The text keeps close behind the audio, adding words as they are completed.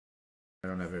I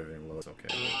don't have everything low. It's okay.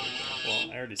 Well,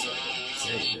 I already said it.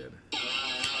 Yeah, you did.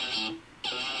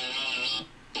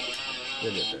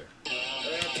 We'll get there.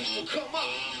 Come up.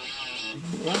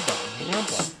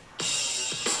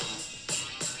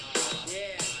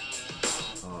 Yeah.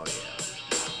 Oh, yeah.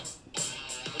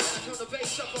 Turn the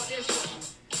bass up on this one.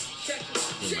 Check it.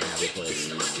 We might have a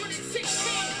place.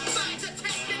 116 minds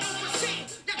attacking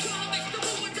overseas. That's why I make the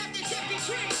movement that they can't be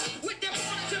trained. With their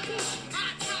borders and boots,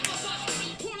 I top of us.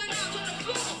 Pulling out on the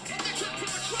floor. And they're trying to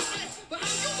trouble it. But how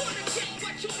you wanna get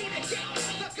what you need to get?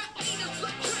 The gut eaters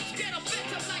like Chris get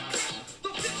offensive like that.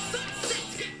 The fifth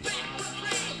sunsets get back with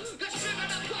rain. The spirit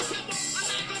of Pokemon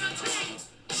alive on a train.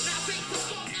 Now face the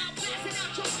phone now blasting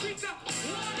out your speaker.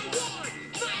 One to one.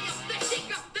 Fire the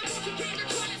seeker. That won't you came to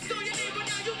try to steal your neighbor.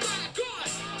 Now you got a gun.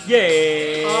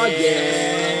 Yeah. Oh, yeah.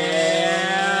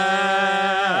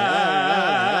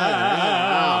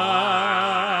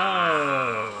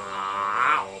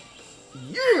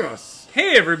 Yes.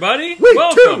 Hey, everybody. Week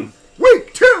Welcome. 2.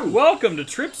 Week 2. Welcome to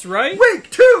Trips Right Week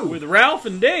 2. with Ralph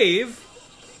and Dave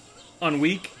on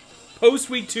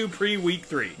post-week 2, pre-week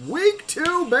 3. Week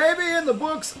 2, baby, in the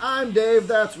books. I'm Dave.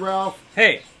 That's Ralph.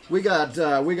 Hey. We got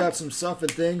some stuff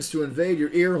and things to invade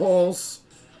your ear holes.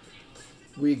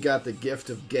 We got the gift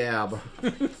of gab.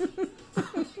 I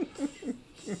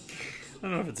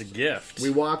don't know if it's a gift. We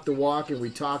walk the walk and we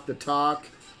talk the talk.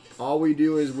 All we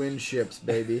do is win ships,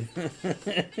 baby.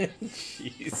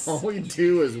 Jeez. All we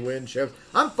do is win ships.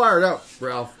 I'm fired up,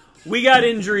 Ralph. We got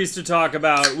injuries to talk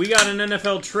about. We got an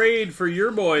NFL trade for your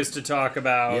boys to talk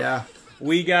about. Yeah.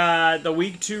 We got the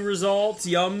week 2 results,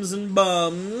 yums and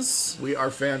bums. Our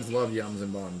fans love yums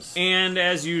and bums. And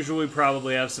as usual, we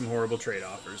probably have some horrible trade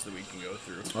offers that we can go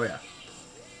through. Oh, yeah.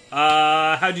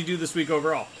 How'd you do this week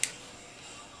overall?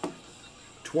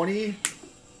 23-11.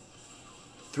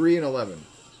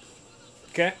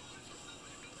 Okay.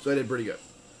 So I did pretty good.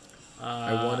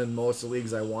 I won in most of the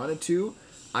leagues I wanted to.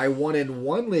 I won in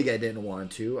one league I didn't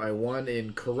want to. I won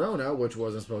in Corona, which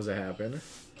wasn't supposed to happen.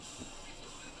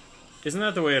 Isn't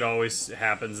that the way it always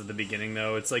happens at the beginning,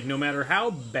 though? It's like no matter how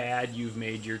bad you've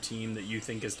made your team that you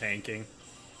think is tanking,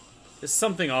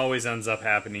 something always ends up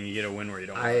happening. You get a win where you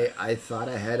don't want it. I thought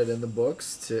I had it in the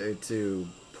books to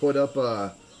put up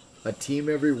a team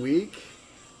every week,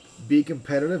 be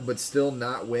competitive, but still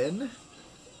not win.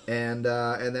 And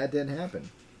that didn't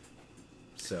happen.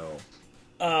 So,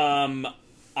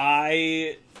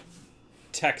 I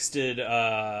texted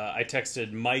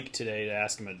Mike today to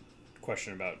ask him a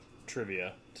question about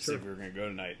trivia to see if we were going to go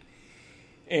tonight.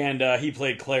 And he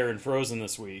played Claire in Frozen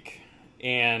this week.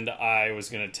 And I was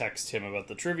going to text him about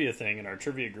the trivia thing in our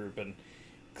trivia group. And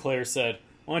Claire said,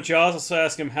 "Why don't you also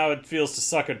ask him how it feels to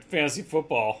suck at fantasy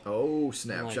football?" oh,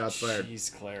 snap, Like, shots fired. Jeez,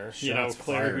 Claire. Shots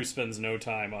Claire fired. who spends no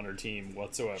time on her team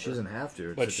whatsoever. She doesn't have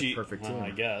to. It's But just she, a perfect team. well,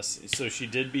 I guess. So she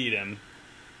did beat him.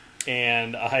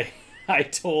 And I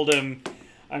told him,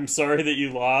 "I'm sorry that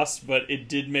you lost, but it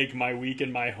did make my week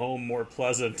in my home more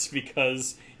pleasant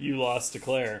because you lost to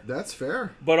Claire." That's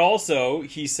fair. But also,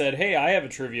 he said, "Hey, I have a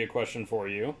trivia question for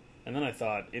you." And then I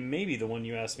thought, it may be the one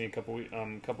you asked me a couple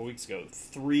weeks ago.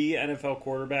 3 NFL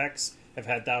quarterbacks have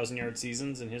had 1,000-yard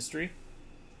seasons in history.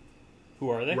 Who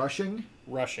are they? Rushing?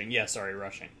 Rushing. Yeah, sorry,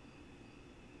 rushing.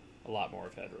 A lot more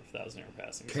have had 1,000-yard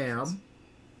passing Cam. seasons.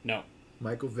 No.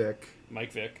 Michael Vick.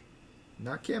 Mike Vick.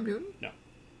 Not Cam Newton? No.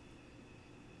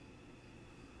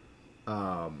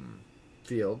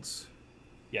 Fields.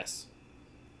 Yes.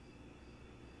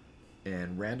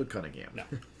 And Randall Cunningham. No.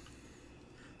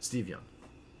 Steve Young.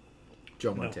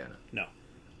 Joe Montana. No.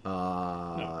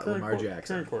 No. Current Lamar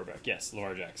Jackson. Current quarterback. Yes,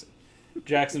 Lamar Jackson.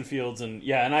 Jackson Fields and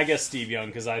I guess Steve Young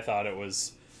because I thought it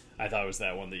was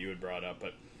that one that you had brought up,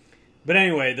 but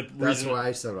anyway, That's reason why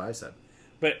I said what I said.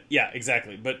 But yeah,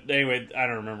 exactly. But anyway, I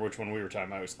don't remember which one we were talking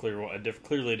about. It was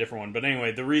clearly a different one. But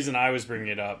anyway, the reason I was bringing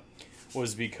it up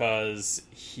was because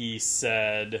he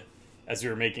said, as we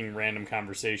were making random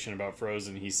conversation about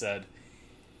Frozen, he said,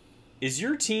 "Is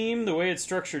your team, the way it's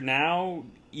structured now,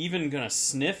 even going to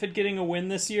sniff at getting a win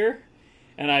this year?"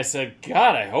 And I said,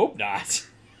 "God, I hope not."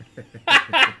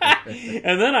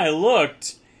 And then I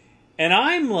looked, and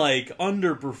I'm like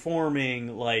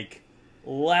underperforming like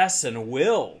less and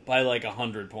will by like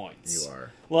 100 points. You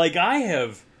are. Like I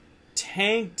have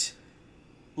tanked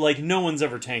like no one's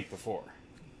ever tanked before.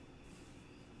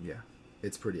 Yeah.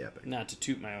 It's pretty epic. Not to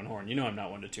toot my own horn. You know I'm not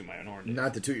one to toot my own horn. Dude.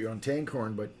 Not to toot your own tank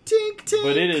horn, but tink, tink.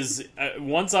 But it is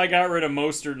once I got rid of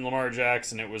Mostert and Lamar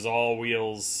Jackson, it was all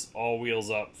wheels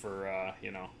up for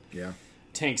Yeah.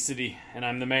 Tank City, and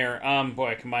I'm the mayor. Boy,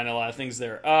 I combined a lot of things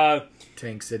there.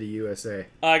 Tank City, USA.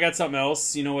 I got something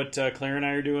else. You know what Claire and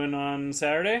I are doing on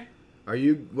Saturday? Are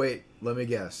you... Wait, let me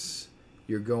guess.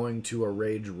 You're going to a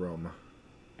rage room.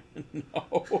 No.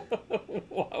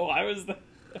 Why was that?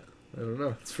 I don't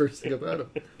know. It's the first thing about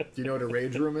it. Do you know what a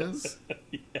rage room is?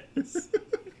 Yes.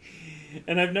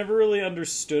 And I've never really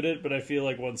understood it, but I feel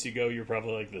like once you go, you're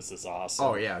probably like, this is awesome.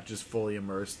 Oh, yeah. Just fully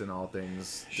immersed in all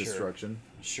things destruction.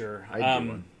 Sure. I'd do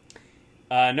one.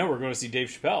 No, we're going to see Dave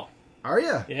Chappelle. Are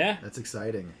you? Yeah. That's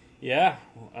exciting. Yeah.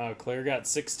 Claire got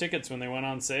 6 tickets when they went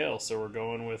on sale, so we're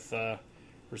going with her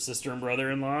sister and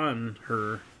brother-in-law and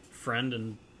her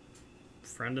friend-in-law,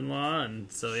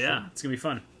 and so, yeah, it's going to be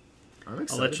fun. I'm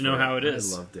excited. I'll let you know how it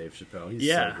is. I love Dave Chappelle.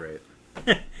 He's so great.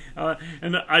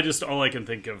 And all I can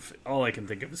think of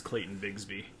is Clayton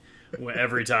Bigsby.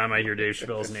 Every time I hear Dave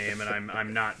Chappelle's name, and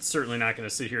I'm certainly not going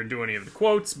to sit here and do any of the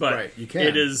quotes, but right, you can.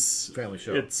 It is Family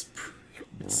show. It's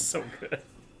so good,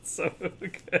 so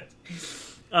good.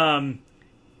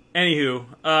 Anywho,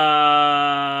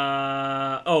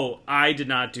 I did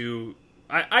not do.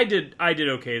 I did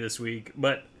okay this week,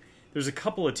 but there's a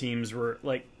couple of teams where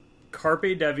like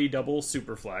Carpe Devi double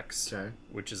Superflex, Okay.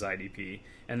 which is IDP,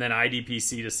 and then IDP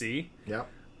C to C. Yep.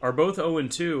 Are both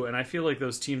 0-2, and I feel like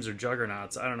those teams are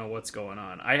juggernauts. I don't know what's going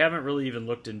on. I haven't really even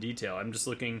looked in detail. I'm just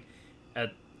looking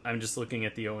at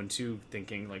the 0-2,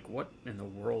 thinking like, what in the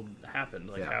world happened?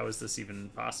 Like, how is this even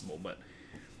possible? But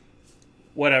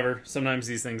whatever. Sometimes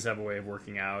these things have a way of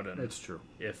working out, and It's true.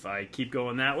 if I keep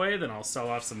going that way, then I'll sell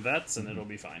off some vets, and it'll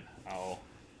be fine. I'll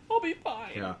be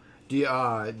fine. Yeah.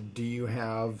 Do you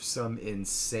have some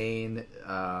insane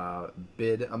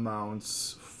bid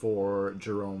amounts for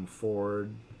Jerome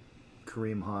Ford,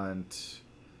 Kareem Hunt,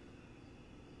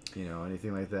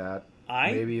 anything like that?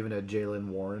 Maybe even a Jalen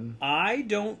Warren? I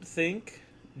don't think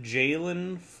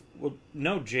Jalen...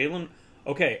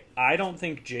 Okay, I don't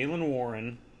think Jalen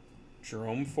Warren,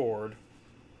 Jerome Ford,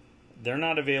 they're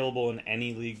not available in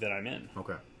any league that I'm in.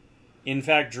 Okay. In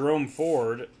fact, Jerome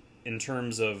Ford, in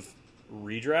terms of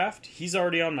redraft, he's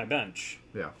already on my bench.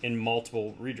 Yeah. In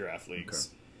multiple redraft leagues.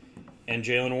 Okay. And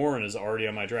Jalen Warren is already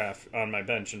on my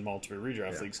bench in multiple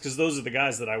redraft leagues, because those are the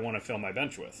guys that I want to fill my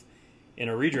bench with. In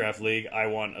a redraft league, I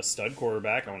want a stud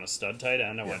quarterback, I want a stud tight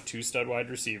end, I want 2 stud wide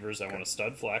receivers, I want a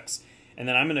stud flex, and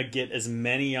then I'm going to get as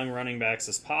many young running backs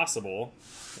as possible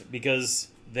because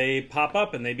they pop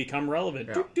up and they become relevant.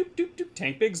 Yeah. Doop, doop, doop, doop,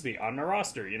 Tank Bigsby on my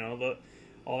roster,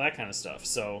 all that kind of stuff.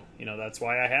 So, that's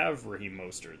why I have Raheem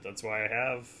Mostert. That's why I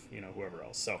have, whoever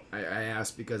else. So I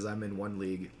asked because I'm in one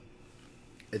league.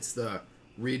 It's the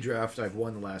redraft I've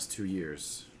won the last 2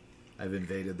 years. I've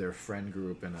invaded their friend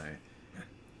group, and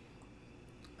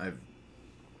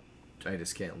I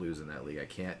just can't lose in that league. I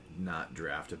can't not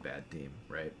draft a bad team,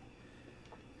 right?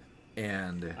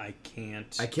 And I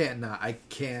can't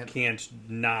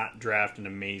not draft an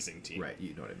amazing team. Right,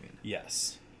 you know what I mean.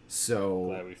 Yes. So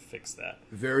Glad we fixed that.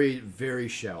 very, very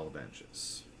shallow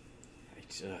benches. I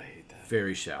hate that.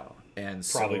 Very shallow. And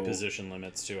Probably so, position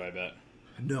limits too, I bet.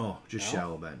 No, just No?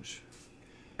 shallow bench.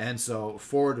 And so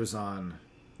Ford was on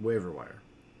waiver wire.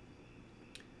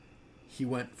 He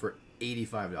went for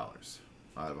 $85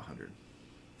 out of 100.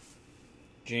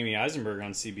 Jamie Eisenberg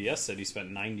on CBS said he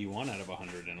spent 91 out of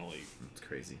 100 in a league. That's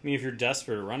crazy. I mean, if you're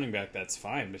desperate at running back, that's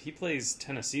fine. But he plays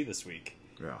Tennessee this week.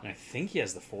 Yeah. And I think he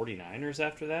has the 49ers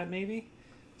after that, maybe?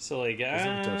 So, like, He's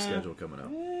on a tough schedule coming up.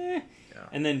 Yeah.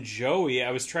 And then Joey,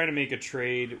 I was trying to make a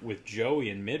trade with Joey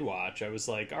in Midwatch. I was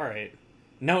like, all right.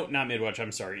 No, not Midwatch,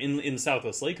 I'm sorry. In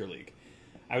Southwest Laker League.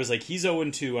 I was like, he's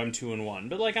 0-2, I'm 2-1.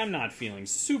 But, like, I'm not feeling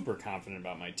super confident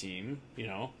about my team,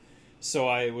 So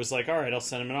I was like, all right, I'll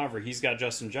send him an offer. He's got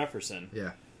Justin Jefferson.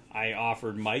 Yeah. I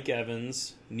offered Mike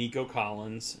Evans, Nico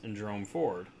Collins, and Jerome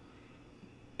Ford.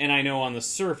 And I know on the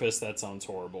surface that sounds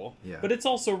horrible. Yeah. But it's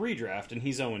also redraft, and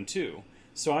he's 0-2.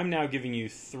 So I'm now giving you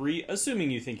 3,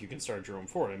 assuming you think you can start Jerome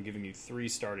Ford, I'm giving you 3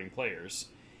 starting players.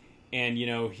 And,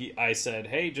 I said,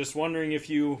 hey, just wondering if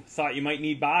you thought you might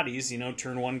need bodies,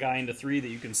 turn one guy into 3 that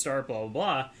you can start, blah, blah,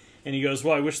 blah. And he goes,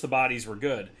 well, I wish the bodies were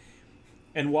good.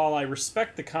 And while I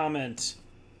respect the comment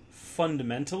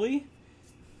fundamentally,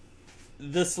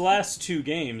 this last 2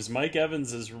 games, Mike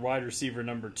Evans is wide receiver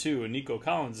number 2 and Nico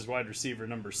Collins is wide receiver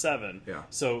number 7. Yeah.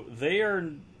 So they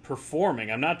are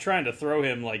performing. I'm not trying to throw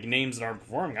him like names that aren't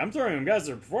performing. I'm throwing him guys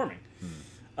that are performing.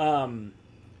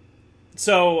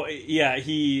 So yeah, I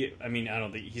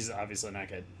don't think he's obviously not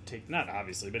going to take, not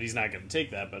obviously, but he's not going to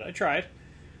take that. But I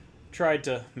tried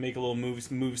to make a little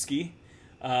move ski.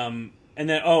 And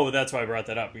then, that's why I brought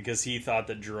that up, because he thought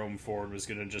that Jerome Ford was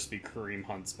going to just be Kareem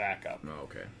Hunt's backup. Oh,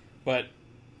 okay. But,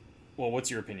 well,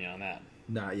 what's your opinion on that?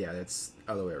 It's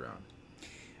other way around.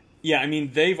 Yeah, I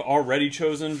mean, they've already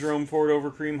chosen Jerome Ford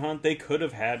over Kareem Hunt. They could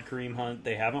have had Kareem Hunt.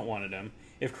 They haven't wanted him.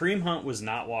 If Kareem Hunt was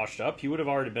not washed up, he would have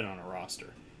already been on a roster.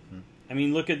 I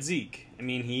mean, look at Zeke. I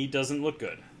mean, he doesn't look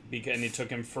good. And it took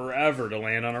him forever to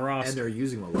land on a roster. And they're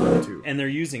using him a lot, too. And they're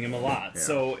using him a lot. Yeah.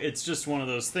 So it's just one of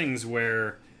those things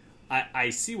where I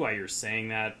see why you're saying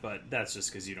that, but that's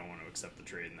just because you don't want to accept the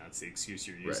trade, and that's the excuse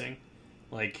you're using. Right.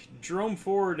 Like, Jerome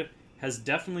Ford has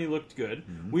definitely looked good.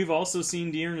 Mm-hmm. We've also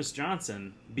seen Dearness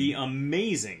Johnson be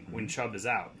amazing when Chubb is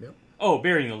out. Yep. Oh,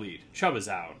 burying the lead. Chubb is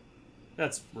out.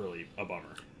 That's really a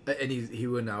bummer. And he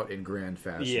went out in grand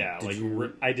fashion. Yeah,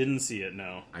 I didn't see it,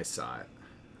 no. I saw it.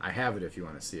 I have it if you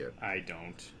want to see it. I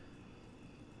don't.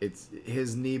 It's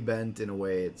his knee bent in a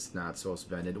way it's not supposed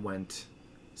to bend. It went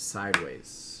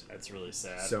sideways. That's really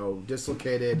sad. So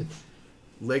dislocated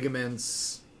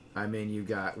ligaments. I mean, you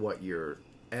got your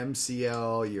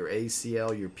MCL, your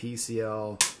ACL, your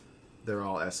PCL. They're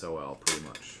all SOL pretty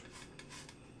much.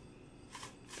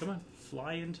 Come on,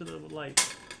 fly into the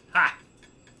light. Ha!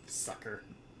 Sucker.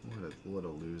 What a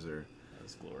loser. That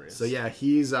was glorious. So yeah,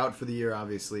 he's out for the year,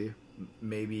 obviously.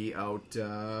 Maybe out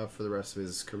for the rest of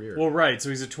his career. Well, right. So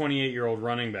he's a 28-year-old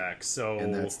running back. So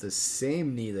and that's the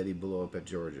same knee that he blew up at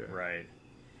Georgia. Right.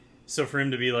 So for him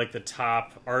to be like the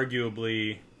top,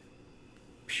 arguably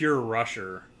pure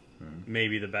rusher,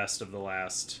 maybe the best of the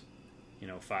last,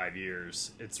 5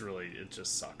 years. It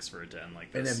just sucks for it to end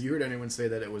like this. And have you heard anyone say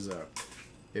that it was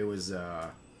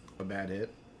a bad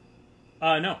hit?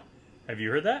 No. Have you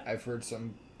heard that? I've heard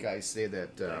some guys say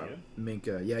that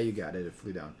Minka. Yeah, you got it. It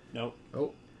flew down. Nope.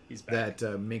 Oh, he's back.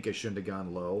 That Minka shouldn't have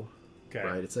gone low. Okay.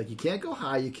 Right. It's like you can't go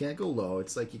high, you can't go low.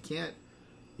 It's like you can't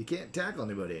tackle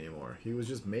anybody anymore. He was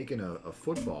just making a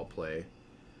football play,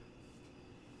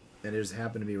 and it just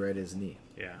happened to be right at his knee.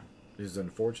 Yeah. It is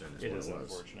unfortunate. It is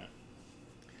unfortunate.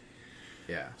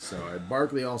 Yeah. So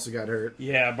Barkley also got hurt.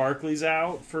 Yeah, Barkley's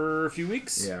out for a few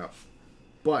weeks. Yeah,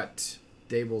 but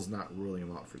Dable's not ruling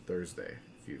him out for Thursday.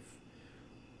 If you've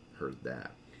heard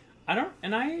that. I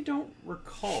don't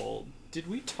recall. Did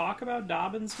we talk about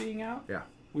Dobbins being out? Yeah.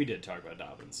 We did talk about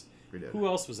Dobbins. We did. Who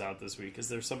else was out this week? Is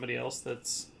there somebody else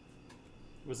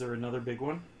was there another big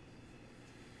one?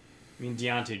 I mean,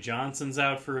 Deontay Johnson's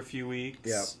out for a few weeks.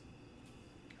 Yeah.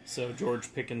 So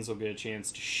George Pickens will get a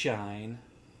chance to shine.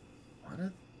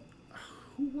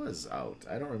 Who was out?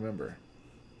 I don't remember.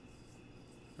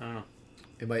 I don't know.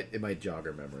 It might jog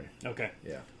our memory. Okay.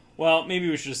 Yeah. Well, maybe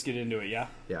we should just get into it, yeah?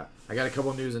 Yeah. I got a couple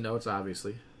of news and notes,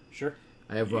 obviously. Sure.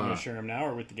 I have. Are you going to share them now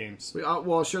or with the games? Well,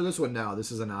 I'll share this one now.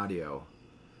 This is an audio.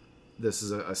 This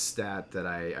is a stat that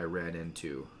I ran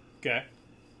into. Okay.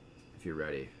 If you're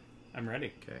ready. I'm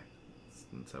ready. Okay.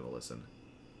 Let's have a listen.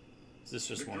 Is this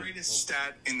just the one? greatest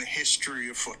stat in the history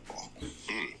of football.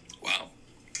 Wow.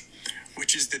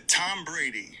 Which is that Tom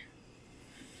Brady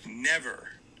never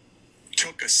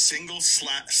took a single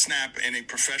snap in a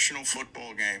professional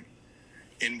football game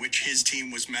in which his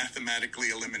team was mathematically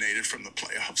eliminated from the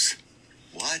playoffs.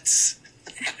 What?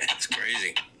 That's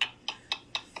crazy.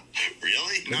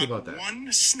 Really? Think Not about that.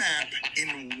 one snap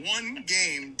in one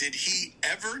game did he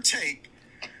ever take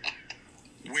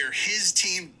where his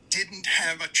team didn't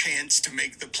have a chance to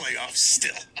make the playoffs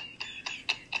still.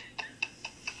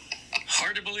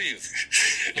 Hard to believe.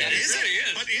 But It is really it?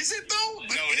 is. But is it though?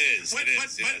 No, it is. It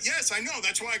is, But yes. yes, I know.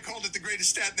 That's why I called it the greatest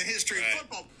stat in the history Right. of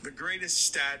football. The greatest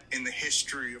stat in the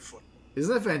history of football.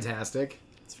 Isn't that fantastic?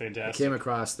 It's I fantastic. came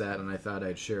across that and I thought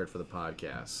I'd share it for the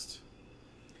podcast.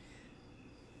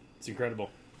 It's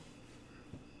incredible.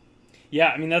 Yeah,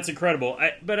 I mean, that's incredible.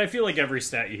 But I feel like every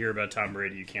stat you hear about Tom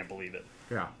Brady, you can't believe it.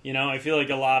 Yeah. I feel like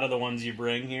a lot of the ones you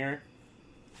bring here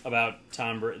about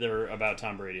they're about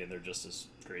Tom Brady, and they're just as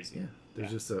crazy. Yeah.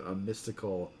 There's just a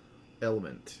mystical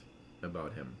element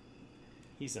about him.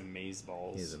 He's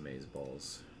amazeballs. He's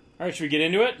amazeballs. All right, should we get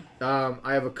into it?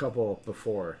 I have a couple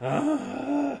before.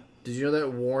 Did you know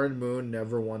that Warren Moon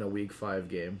never won a Week 5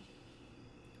 game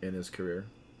in his career?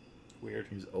 Weird.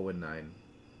 He was 0-9.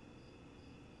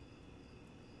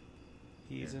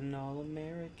 He's an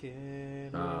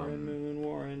All-American.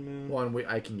 Warren Moon. Well,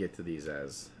 I can get to these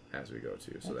as we go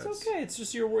too. So That's okay. It's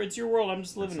just your world. I'm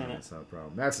just living in it. That's not a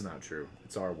problem. That's not true.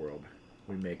 It's our world.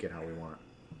 We make it how we want.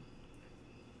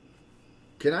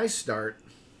 Can I start?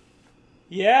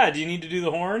 Yeah. Do you need to do the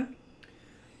horn?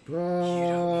 You don't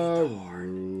need the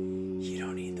horn. You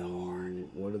don't need the horn.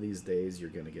 One of these days, you're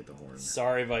going to get the horn.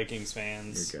 Sorry, Vikings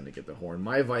fans. You're going to get the horn.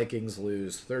 My Vikings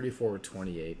lose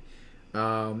 34-28.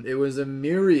 It was a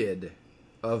myriad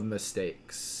of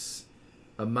mistakes.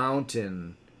 A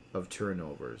mountain of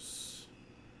turnovers.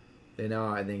 They now,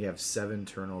 I think, have 7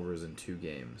 turnovers in 2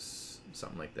 games.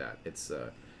 Something like that. It's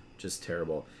just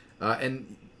terrible.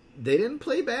 And they didn't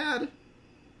play bad,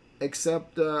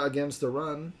 except against the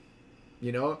run.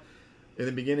 In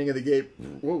the beginning of the game,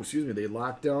 they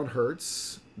locked down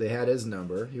Hurts. They had his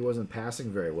number. He wasn't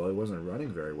passing very well. He wasn't running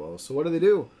very well. So what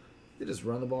do? They just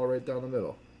run the ball right down the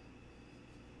middle.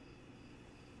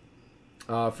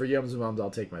 For Yums and Mums,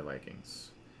 I'll take my Vikings.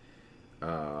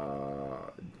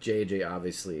 JJ,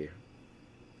 obviously,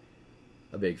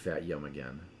 a big fat yum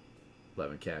again.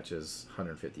 11 catches,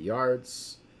 150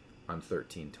 yards on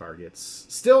 13 targets.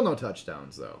 Still no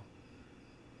touchdowns, though.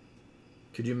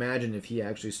 Could you imagine if he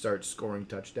actually starts scoring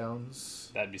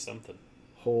touchdowns? That'd be something.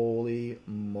 Holy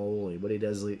moly. But he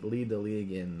does lead the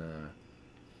league in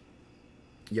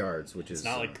yards, which It's is...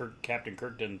 not like Captain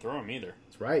Kirk didn't throw him either.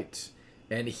 That's right.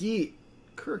 And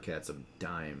Kirk had some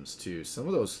dimes, too. Some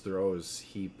of those throws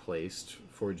he placed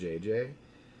for JJ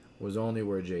was only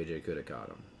where JJ could have caught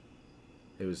him.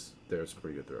 There were some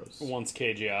pretty good throws. Once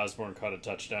KJ Osborne caught a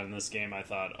touchdown in this game, I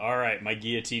thought, all right, my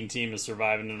guillotine team is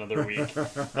surviving another week.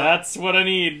 That's what I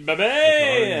need,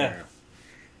 baby!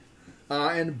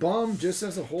 And Bum, just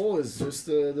as a whole, is just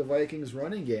the Vikings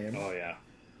running game. Oh, yeah.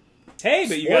 Hey,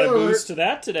 but you got a boost to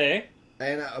that today.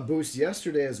 And a boost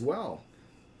yesterday as well.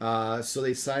 So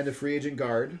they signed a free agent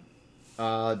guard,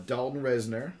 Dalton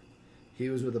Risner. He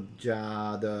was with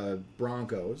the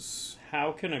Broncos.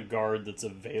 How can a guard that's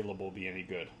available be any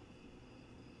good?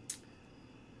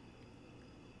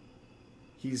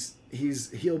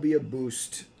 He'll be a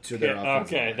boost to their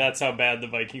offensive line. That's how bad the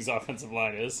Vikings offensive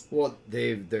line is. Well,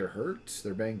 they're hurt.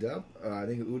 They're banged up. I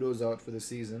think Udo's out for the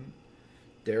season.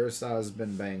 Darisa's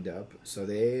been banged up, so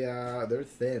they're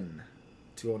thin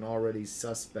to an already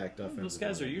suspect offensive. Those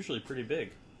guys are usually pretty big.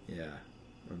 Yeah,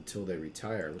 until they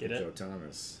retire. Look at Joe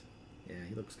Thomas. Yeah,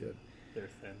 he looks good. They're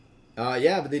thin.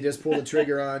 But they just pulled the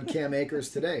trigger on Cam Akers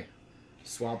today,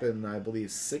 swapping, I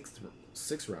believe, six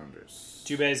rounders.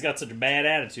 Too bad he's got such a bad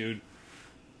attitude.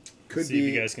 Could See be,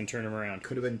 if you guys can turn him around.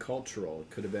 Could have been cultural. It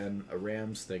could have been a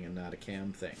Rams thing and not a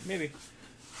Cam thing. Maybe.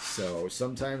 So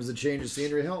sometimes the change of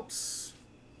scenery helps.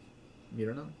 You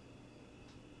don't know.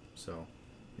 So,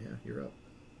 yeah, you're up.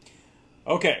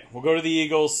 Okay, we'll go to the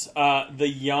Eagles. The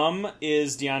yum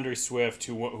is DeAndre Swift,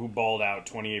 who balled out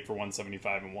 28 for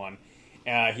 175 and 1.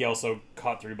 He also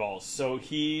caught 3 balls. So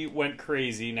he went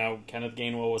crazy. Now, Kenneth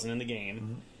Gainwell wasn't in the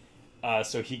game. Mm-hmm.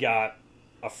 So he got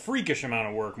a freakish amount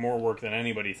of work, more work than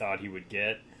anybody thought he would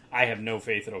get. I have no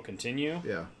faith it'll continue.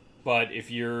 Yeah. But if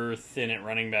you're thin at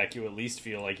running back, you at least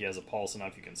feel like he has a pulse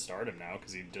enough you can start him now,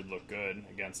 because he did look good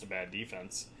against a bad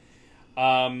defense.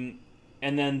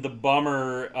 And then the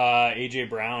bummer, A.J.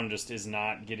 Brown just is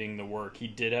not getting the work. He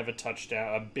did have a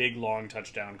touchdown, a big, long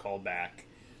touchdown called back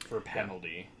for a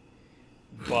penalty.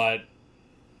 But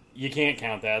you can't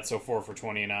count that, so 4 for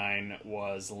 29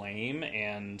 was lame,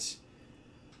 and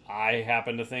I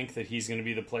happen to think that he's going to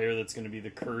be the player that's going to be the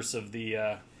curse of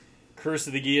the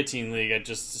guillotine league.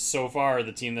 So far,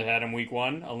 the team that had him week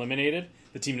 1 eliminated.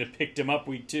 The team that picked him up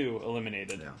week 2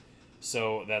 eliminated. Yeah.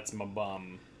 So that's my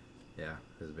bum. Yeah,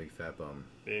 he's a big fat bum.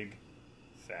 Big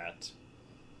fat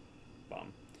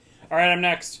bum. All right, I'm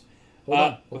next.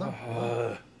 Hold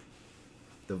on.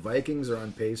 The Vikings are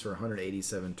on pace for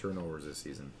 187 turnovers this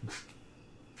season.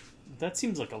 That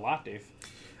seems like a lot, Dave.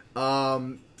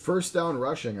 First down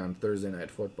rushing on Thursday Night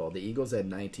Football. The Eagles had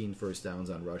 19 first downs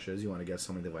on rushes. You want to guess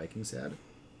how many the Vikings had?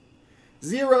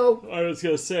 0. I was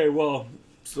going to say, well...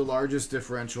 It's the largest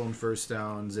differential in first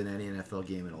downs in any NFL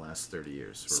game in the last 30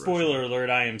 years. Spoiler alert,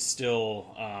 I am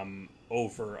still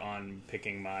over on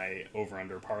picking my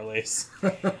over-under parlays.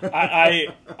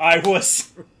 I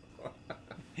was...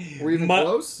 Were you even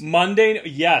close? Monday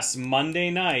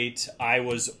night, I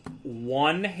was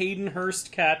 1 Hayden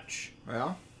Hurst catch.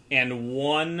 Yeah? And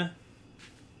 1...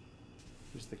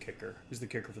 Who's the kicker? Who's the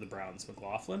kicker for the Browns?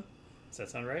 McLaughlin? Does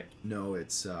that sound right? No,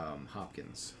 it's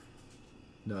Hopkins.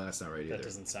 No, that's not right either. That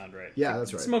doesn't sound right. Yeah,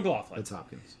 that's right. It's McLaughlin. It's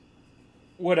Hopkins.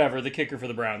 Whatever, the kicker for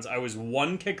the Browns. I was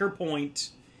 1 kicker point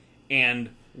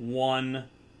and 1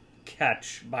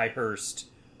 catch by Hurst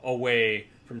away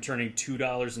from turning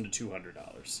 $2 into $200.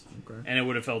 Okay. And it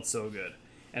would have felt so good.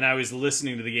 And I was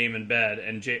listening to the game in bed,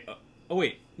 and it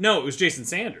was Jason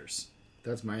Sanders.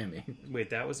 That's Miami.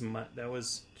 Wait, that was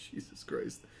Jesus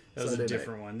Christ. That was a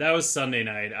different one. That was Sunday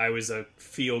night. I was a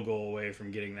field goal away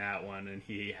from getting that one, and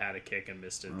he had a kick and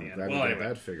missed it at the end. Glad we got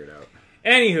that figured out.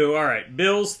 Anywho, all right.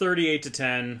 Bills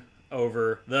 38-10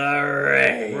 over the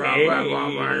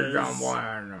Raiders.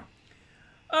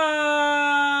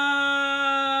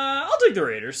 I'll take the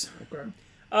Raiders. Okay.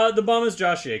 The bum is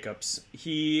Josh Jacobs.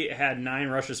 He had 9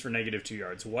 rushes for -2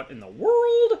 yards. What in the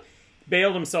world?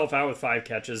 Bailed himself out with 5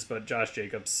 catches, but Josh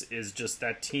Jacobs is just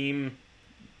that team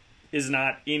is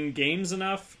not in games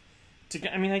enough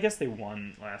to... I mean, I guess they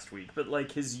won last week, but,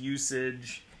 like, his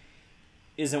usage...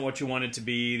 isn't what you want it to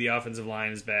be. The offensive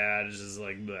line is bad. It's just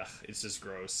like, blech, it's just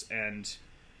gross. And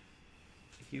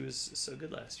he was so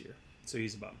good last year, so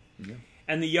he's a bum. Yeah.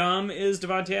 And the yum is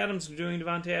Devontae Adams doing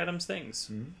Devontae Adams things.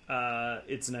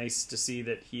 It's nice to see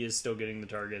that he is still getting the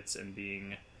targets and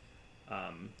being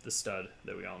the stud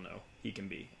that we all know he can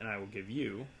be. And I will give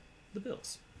you the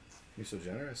Bills. You're so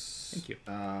generous. Thank you.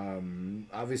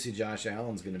 Obviously, Josh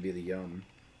Allen's going to be the yum.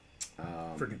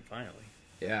 Freaking finally.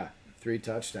 Yeah, 3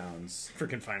 touchdowns.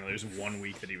 Freaking finally. There's 1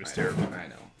 week that he was terrible. I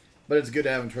know. But it's good to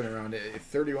have him turn around.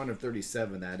 31 of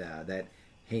 37, that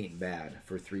ain't bad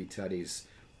for 3 tutties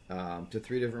to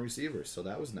 3 different receivers. So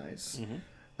that was nice.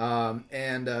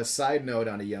 And a side note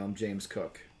on a yum, James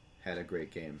Cook had a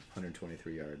great game,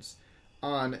 123 yards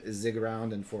on zig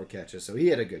around and 4 catches. So he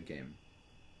had a good game.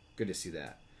 Good to see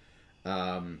that.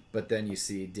 But then you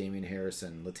see Damian Harris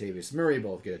and Latavius Murray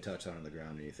both get a touchdown on the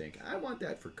ground, and you think, I want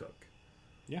that for Cook.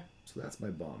 Yeah. So that's my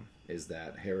bum, is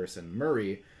that Harris and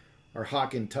Murray are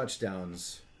hawking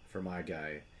touchdowns for my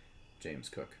guy, James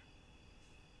Cook.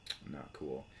 Not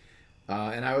cool.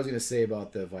 And I was going to say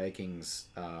about the Vikings,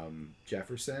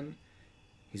 Jefferson,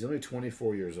 he's only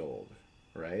 24 years old,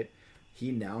 right?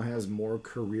 He now has more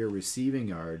career receiving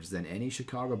yards than any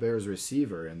Chicago Bears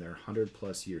receiver in their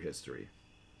 100-plus year history.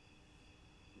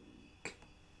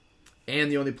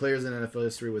 And the only players in NFL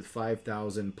history with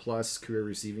 5,000-plus career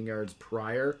receiving yards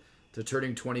prior to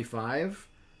turning 25,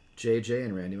 JJ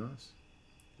and Randy Moss.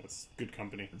 That's good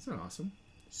company. That's not awesome.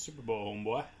 Super Bowl,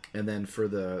 homeboy. And then for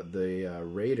the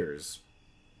Raiders,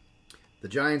 the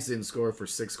Giants didn't score for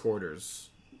 6 quarters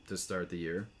to start the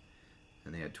year.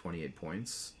 And they had 28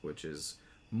 points, which is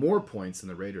more points than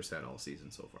the Raiders had all season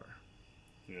so far.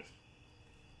 Yeah.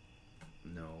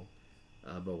 No.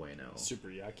 Bueno. Super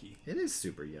yucky. It is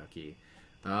super yucky.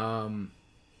 I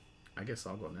guess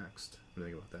I'll go next. What do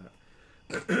you think about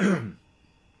that?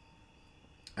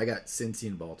 I got Cincy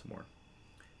and Baltimore.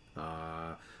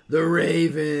 The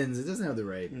Ravens. It doesn't have the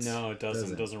right. No, it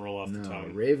doesn't. It doesn't roll off the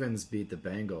tongue. Ravens beat the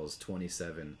Bengals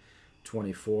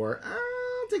 27-24.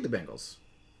 I'll take the Bengals.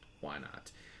 Why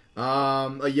not?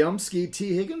 A Yumski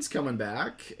T. Higgins coming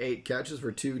back. 8 catches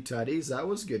for 2 tutties. That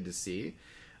was good to see.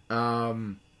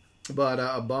 But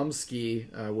a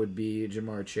bumski would be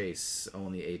Jamar Chase.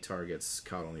 Only 8 targets,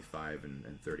 caught only 5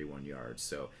 and 31 yards.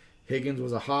 So Higgins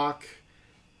was a hawk.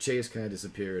 Chase kind of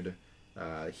disappeared.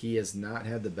 He has not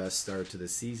had the best start to the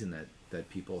season that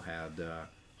people had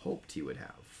hoped he would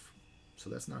have. So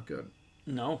that's not good.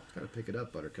 No. Got to pick it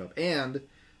up, Buttercup. And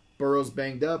Burrow's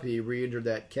banged up. He re-injured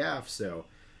that calf, so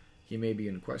he may be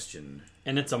in question.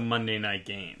 And it's a Monday night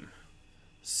game.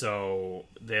 So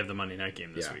they have the Monday night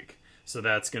game this week. So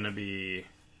that's going to be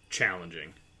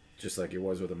challenging. Just like it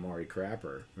was with Amari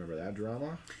Crapper. Remember that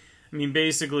drama? I mean,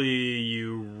 basically,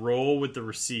 you roll with the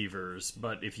receivers,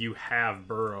 but if you have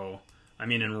Burrow... I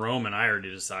mean, in Roman, I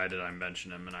already decided I'm benching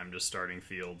him, and I'm just starting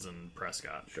Fields and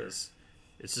Prescott. Sure. It's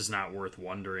just not worth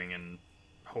wondering and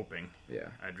hoping. Yeah.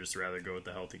 I'd just rather go with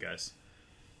the healthy guys.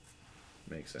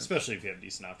 Makes sense. Especially if you have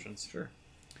decent options. Sure.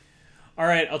 All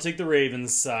right, I'll take the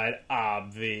Ravens side.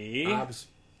 Obs.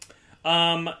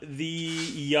 The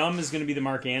yum is going to be the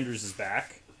Mark Andrews is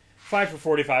back. 5 for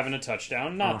 45 and a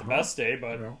touchdown. Not the best day,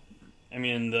 but I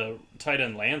mean, the tight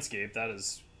end landscape, that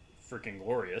is freaking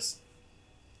glorious.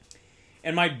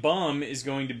 And my bum is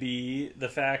going to be the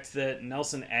fact that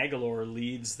Nelson Aguilar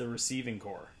leads the receiving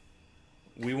corps.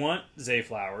 We want Zay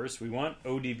Flowers. We want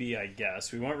ODB, I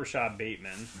guess. We want Rashad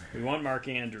Bateman. We want Mark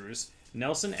Andrews.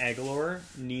 Nelson Aguilar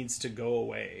needs to go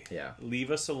away. Yeah.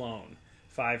 Leave us alone.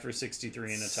 5 for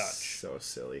 63 and a touch. So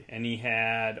silly. And he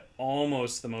had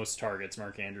almost the most targets.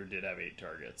 Mark Andrew did have 8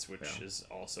 targets, which is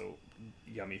also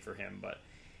yummy for him. But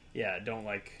yeah, don't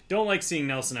like seeing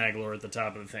Nelson Aguilar at the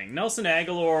top of the thing. Nelson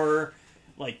Aguilar,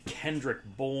 like Kendrick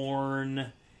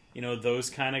Bourne, you know, those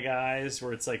kind of guys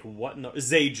where it's like, what in the...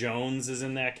 Zay Jones is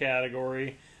in that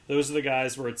category. Those are the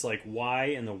guys where it's like, why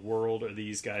in the world are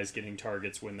these guys getting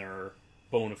targets when they're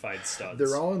bona fide studs?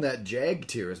 They're all in that Jag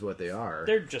tier is what they are.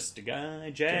 They're just a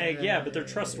guy. Jag. Yeah, but they're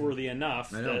trustworthy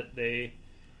enough that they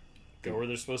go where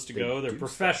they're supposed to go. They're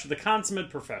professional. The consummate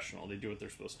professional. They do what they're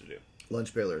supposed to do.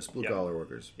 Lunch bailers, blue-collar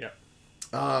workers.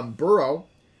 Yep. Burrow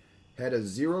had a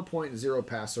 0.0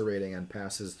 passer rating on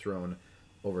passes thrown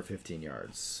over 15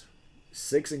 yards.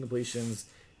 6 incompletions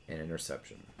and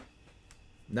interception.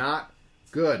 Not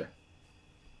good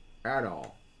at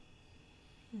all.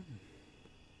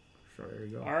 So there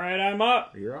you go. All right, I'm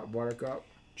up. You're up, Buttercup.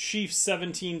 Chiefs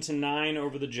 17-9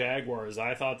 over the Jaguars.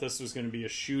 I thought this was going to be a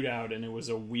shootout, and it was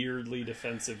a weirdly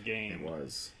defensive game. It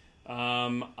was.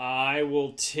 I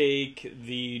will take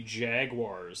the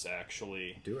Jaguars,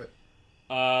 actually. Do it.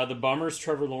 The bummer's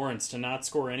Trevor Lawrence to not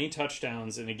score any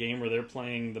touchdowns in a game where they're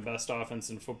playing the best offense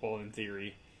in football in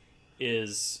theory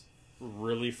is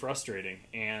really frustrating.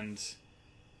 And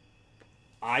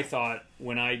I thought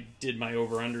when I did my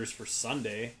over-unders for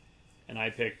Sunday and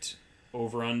I picked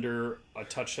over-under a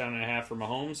touchdown and a half for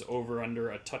Mahomes, over-under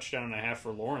a touchdown and a half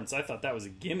for Lawrence, I thought that was a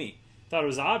gimme. Thought it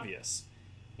was obvious.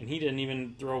 And he didn't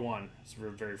even throw one. It's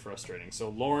very frustrating. So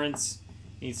Lawrence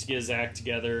needs to get his act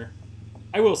together.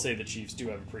 I will say the Chiefs do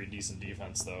have a pretty decent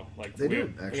defense, though. Like They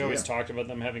do, actually, we always yeah. talked about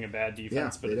them having a bad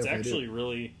defense, Yeah, but they it's definitely actually do.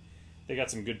 really... They got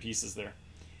some good pieces there.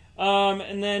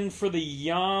 And then for the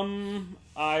Yum,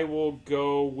 I will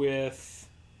go with...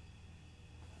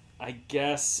 I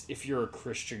guess if you're a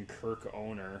Christian Kirk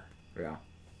owner, Yeah.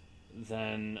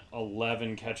 then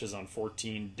 11 catches on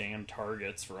 14 damn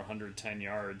targets for 110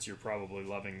 yards, you're probably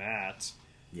loving that.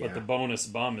 Yeah. But the bonus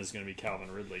bum is going to be Calvin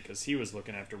Ridley, because he was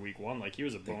looking after week 1 like he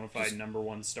was a bona fide just number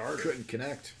 1 starter. Couldn't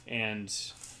connect. And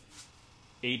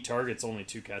 8 targets, only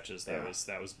 2 catches. That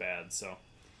Yeah. was bad. So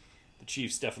the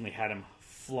Chiefs definitely had him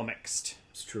flummoxed.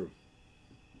 It's true.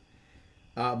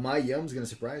 My Yum's going to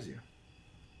surprise you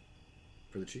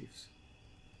for the Chiefs.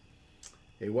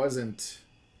 It wasn't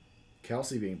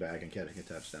Kelsey being back and catching a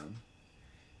touchdown.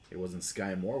 It wasn't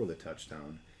Sky Moore with a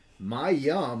touchdown. My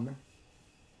Yum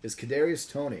is Kadarius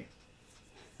Toney.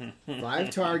 5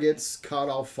 targets, caught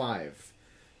all 5.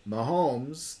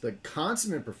 Mahomes, the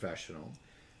consummate professional,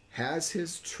 has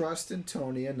his trust in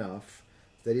Toney enough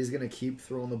that he's going to keep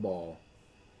throwing the ball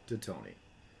to Toney.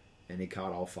 And he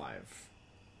caught all 5.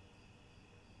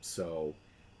 So,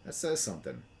 that says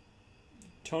something.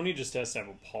 Tony just has to have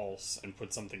a pulse and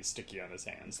put something sticky on his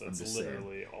hands. That's just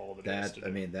literally all that he has to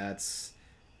do.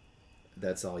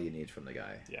 That's all you need from the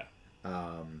guy. Yeah.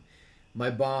 My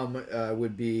bomb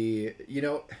would be,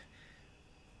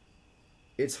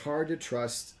 it's hard to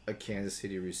trust a Kansas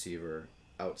City receiver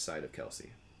outside of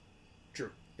Kelsey. True.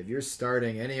 If you're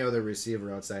starting any other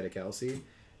receiver outside of Kelsey,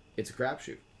 it's a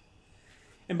crapshoot.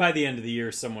 And by the end of the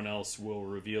year, someone else will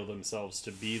reveal themselves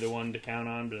to be the one to count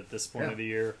on. But at this point of the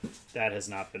year, that has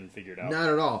not been figured out. Not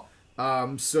at all.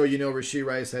 So, Rashee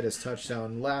Rice had his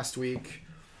touchdown last week.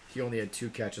 He only had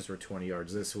 2 catches for 20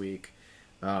 yards this week.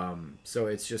 So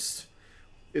it's just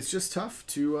tough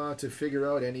to figure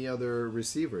out any other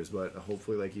receivers. But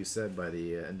hopefully, like you said, by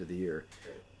the end of the year,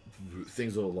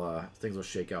 things will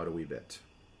shake out a wee bit.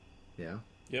 Yeah.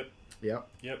 Yep. Yep.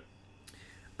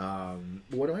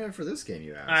 What do I have for this game,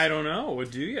 you asked? I don't know.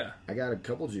 What do you? I got a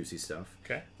couple juicy stuff.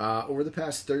 Okay. Over the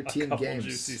past 13 A couple games.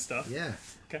 juicy stuff. Yeah.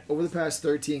 Okay. Over the past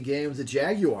 13 games, the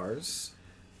Jaguars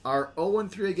are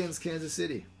 0-3 against Kansas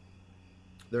City.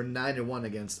 They're 9-1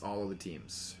 against all of the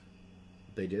teams.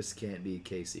 They just can't beat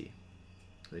KC.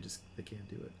 They can't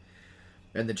do it.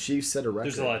 And the Chiefs set a record.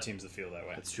 There's a lot of teams that feel that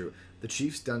way. That's true. The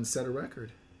Chiefs done set a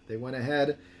record. They went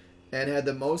ahead and had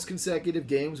the most consecutive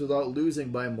games without losing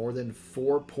by more than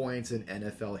 4 points in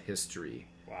NFL history.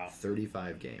 Wow.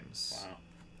 35 games. Wow.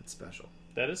 That's special.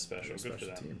 That is special. They're a Good for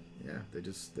them. team. Yeah, they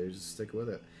just stick with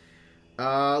it.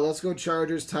 Let's go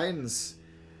Chargers Titans.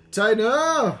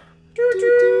 Titans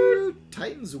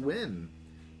win.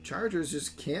 Chargers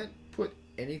just can't put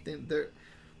anything there.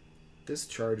 This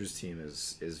Chargers team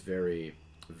is very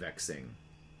vexing,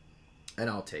 and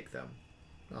I'll take them.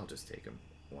 I'll just take them.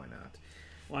 Why not?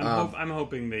 Well, I'm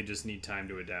hoping they just need time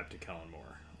to adapt to Kellen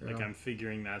Moore. Like Yeah. I'm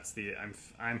figuring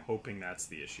I'm hoping that's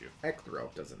the issue. Eckler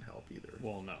out doesn't help either.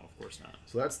 Well, no, of course not.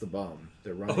 So that's the bum.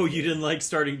 They're running. Oh, you didn't like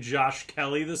starting Josh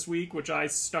Kelly this week, which I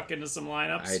stuck into some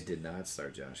lineups? I did not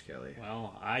start Josh Kelly.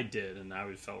 Well, I did, and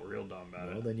I felt real dumb about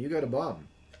Well, it. then you got a bum.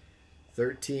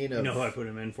 13 of... You know who I put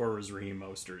him in for was Raheem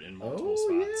Mostert in multiple Oh,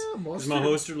 spots. yeah, Because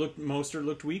Mostert. Mostert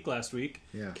looked weak last week.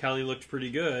 Yeah. Kelly looked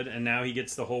pretty good, and now he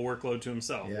gets the whole workload to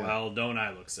himself. Yeah. Well, don't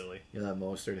I look silly? You know that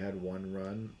Mostert had one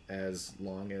run as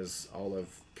long as all of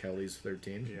Kelly's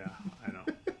 13? Yeah, I know.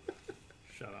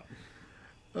 Shut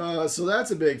up. So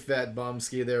that's a big fat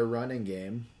bumski, their running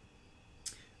game.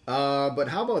 But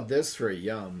how about this for a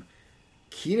Yum?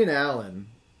 Keenan Allen,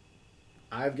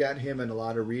 I've got him in a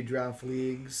lot of redraft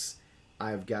leagues.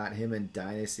 I've got him in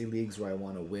dynasty leagues where I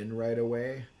want to win right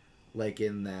away. Like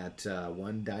in that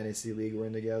one dynasty league we're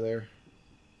in together.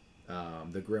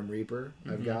 The Grim Reaper,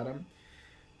 I've got him.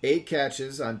 8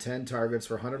 catches on 10 targets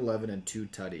for 111 and 2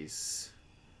 tutties.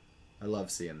 I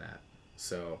love seeing that.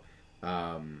 So,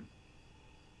 I'm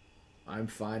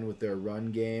fine with their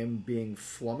run game being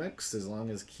flummoxed as long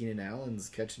as Keenan Allen's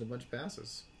catching a bunch of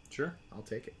passes. Sure. I'll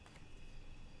take it.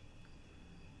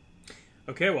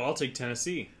 Okay, well, I'll take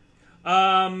Tennessee.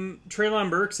 Treylon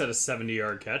Burks had a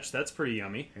 70-yard catch. That's pretty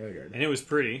yummy. Very good. And it was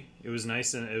pretty. It was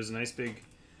nice, and it was a nice big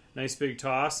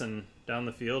toss and down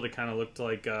the field, it kind of looked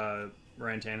like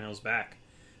Ryan Tannehill's back.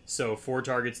 So 4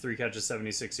 targets, 3 catches,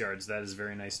 76 yards. That is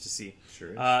very nice to see. Sure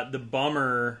is. The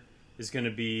bummer is going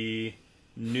to be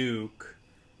Nuke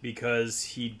because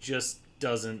he just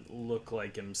doesn't look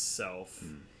like himself.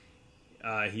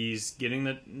 He's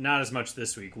getting not as much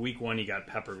this week. Week 1 he got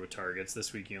peppered with targets.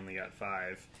 This week he only got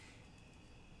 5.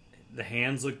 The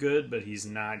hands look good, but he's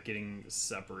not getting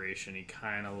separation. He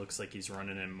kind of looks like he's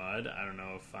running in mud. I don't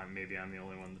know if I'm the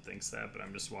only one that thinks that, but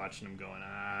I'm just watching him going,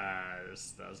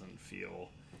 this doesn't feel.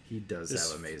 He does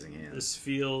have amazing hands. This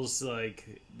feels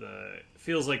like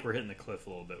we're hitting the cliff a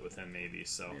little bit with him, maybe.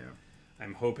 So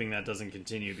I'm hoping that doesn't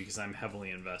continue because I'm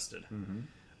heavily invested.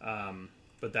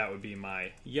 But that would be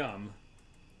my yum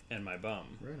and my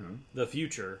bum. Right on. The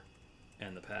future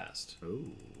and the past.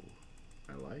 Ooh,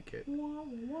 I like it.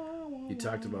 You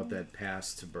talked about that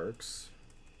pass to Burks.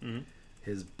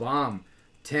 His bomb.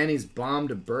 Tanny's bomb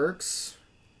to Burks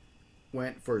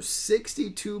went for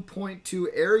 62.2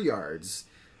 air yards.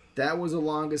 That was the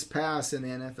longest pass in the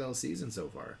NFL season so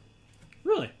far.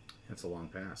 Really? That's a long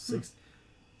pass.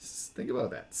 Think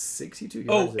about that. 62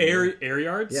 yards. Oh, air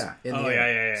yards? Yeah. In the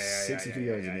air. 62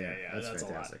 yards in the air. That's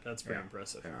fantastic. a lot. That's pretty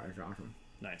impressive. Yeah, that's awesome.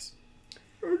 Nice.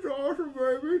 That's awesome,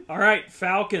 baby. All right,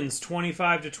 Falcons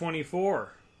 25-24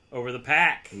 over the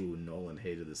Pack. Ooh, Nolan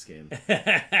hated this game.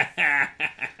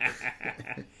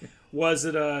 Was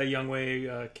it a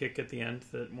Youngway kick at the end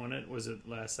that won it? Was it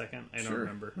last second? I don't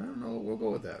remember. I don't know. We'll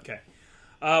go with that. Okay.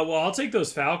 Well, I'll take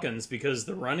those Falcons because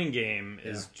the running game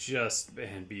is just...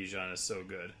 Man, Bijan is so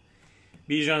good.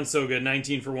 Bijan's so good.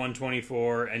 19 for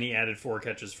 124, and he added 4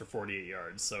 catches for 48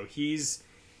 yards. So he's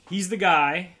the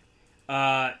guy.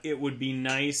 It would be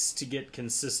nice to get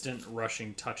consistent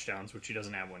rushing touchdowns, which he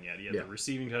doesn't have one yet. He had the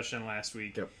receiving touchdown last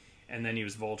week, and then he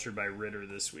was vultured by Ritter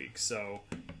this week. So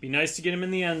be nice to get him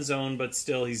in the end zone, but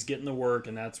still he's getting the work,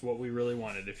 and that's what we really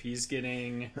wanted. If he's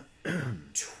getting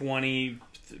 20,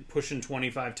 pushing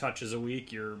 25 touches a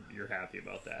week, you're happy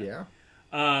about that. Yeah.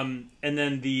 And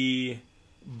then the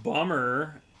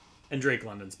bummer, and Drake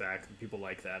London's back. People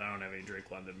like that. I don't have any Drake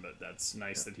London, but that's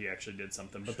nice that he actually did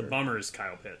something. But the bummer is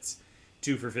Kyle Pitts.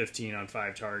 2 for 15 on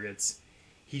 5 targets.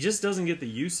 He just doesn't get the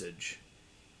usage.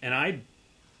 And I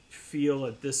feel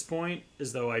at this point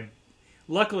as though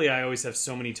luckily I always have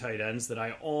so many tight ends that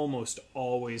I almost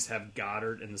always have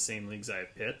Goddard in the same leagues I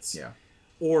have Pitts. Yeah.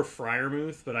 Or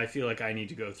Freiermuth, but I feel like I need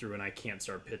to go through and I can't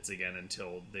start Pitts again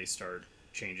until they start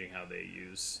changing how they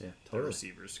use the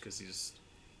receivers because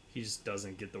he just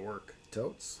doesn't get the work.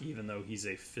 Totes. Even though he's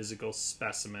a physical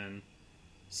specimen.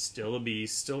 Still a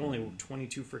beast. Still only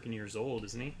 22 freaking years old,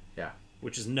 isn't he? Yeah.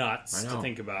 Which is nuts to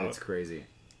think about. It's crazy.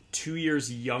 2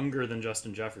 years younger than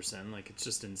Justin Jefferson. Like, it's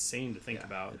just insane to think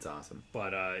about. It's awesome.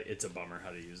 But it's a bummer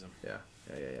how to use him. Yeah.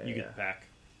 You get the Pack.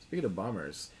 Speaking of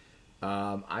bummers,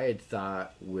 I had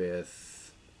thought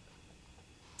with...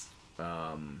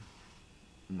 oh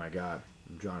my God.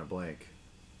 I'm drawing a blank.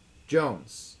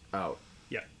 Jones out.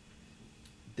 Yeah.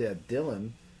 Dylan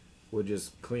would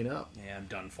just clean up. Yeah, I'm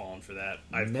done falling for that.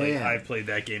 I've played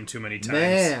that game too many times.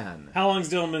 Man. How long's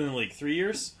Dylan been in the league? 3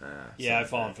 years? Yeah, I've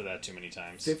fallen for that too many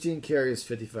times. 15 carries,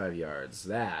 55 yards.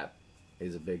 That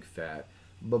is a big fat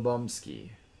babumski.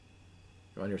 You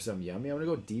want to hear something yummy? I'm going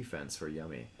to go defense for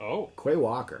yummy. Oh. Quay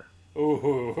Walker.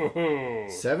 Ooh.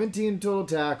 17 total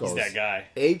tackles. He's that guy.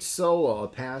 8 solo, a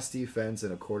pass defense,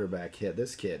 and a quarterback hit.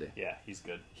 This kid. Yeah, he's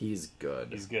good. He's good.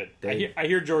 He's good. I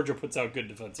hear Georgia puts out good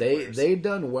defensive players. They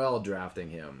done well drafting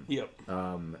him. Yep.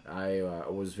 I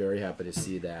was very happy to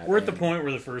see that. We're at the point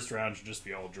where the first round should just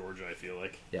be all Georgia, I feel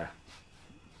like. Yeah.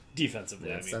 Defensively,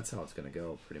 That's how it's going to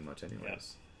go pretty much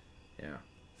anyways. Yeah.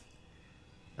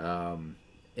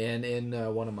 And in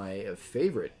one of my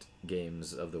favorite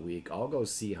games of the week, I'll go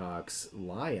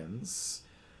Seahawks-Lions.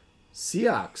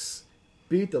 Seahawks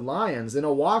beat the Lions in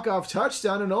a walk-off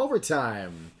touchdown in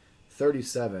overtime.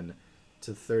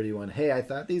 37-31. Hey, I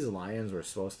thought these Lions were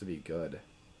supposed to be good.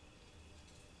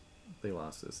 They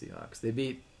lost to the Seahawks. They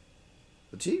beat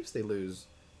the Chiefs. They lose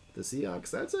the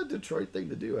Seahawks. That's a Detroit thing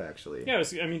to do, actually. Yeah,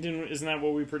 isn't that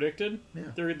what we predicted?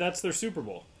 Yeah. That's their Super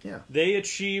Bowl. Yeah. They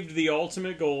achieved the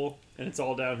ultimate goal, and it's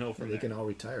all downhill from there. They can all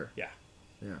retire. Yeah.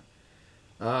 Yeah.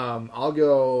 I'll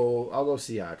go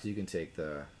Seahawks. You can take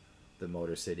the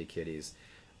Motor City Kitties.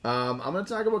 I'm going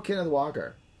to talk about Kenneth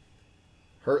Walker.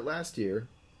 Hurt last year.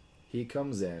 He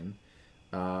comes in.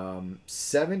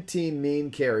 17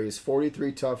 mean carries,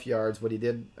 43 tough yards, but he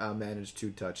did manage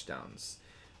 2 touchdowns.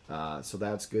 So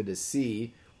that's good to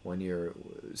see when you're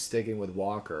sticking with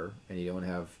Walker and you don't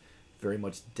have very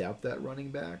much depth at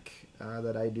running back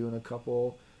that I do in a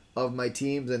couple of my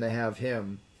teams, and to have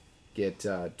him get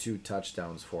 2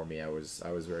 touchdowns for me. I was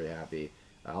very happy.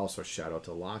 Also, shout out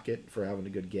to Lockett for having a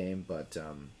good game, but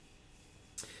I'm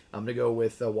gonna go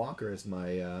with Walker as my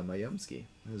Yumski.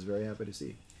 I was very happy to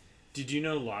see. Did you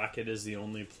know Lockett is the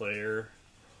only player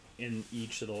in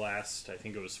each of the last, I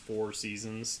think it was 4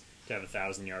 seasons, to have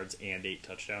 1,000 yards and 8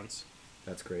 touchdowns?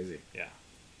 That's crazy. Yeah,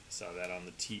 saw that on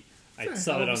the I That's a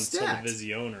saw hell that of on a stat.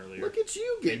 Television earlier. Look at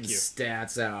you getting Thank you.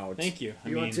 stats out. Thank you.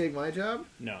 You want to take my job?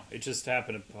 No, it just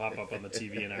happened to pop up on the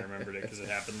TV, and I remembered it because it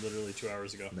happened literally 2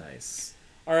 hours ago. Nice.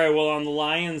 All right, well, on the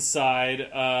Lions side,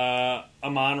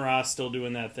 Amon-Ra still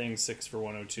doing that thing, 6 for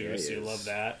 102, Yeah, he so you is. love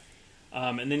that.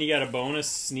 And then you got a bonus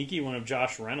sneaky one of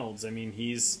Josh Reynolds. I mean,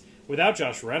 without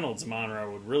Josh Reynolds, Amon-Ra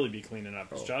would really be cleaning up,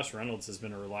 because Josh Reynolds has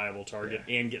been a reliable target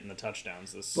and getting the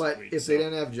touchdowns this But week. if they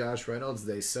didn't have Josh Reynolds,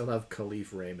 they still have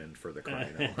Khalif Raymond for the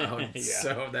crying out loud. Yeah.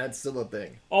 So that's still a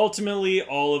thing. Ultimately,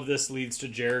 all of this leads to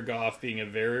Jared Goff being a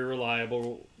very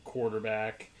reliable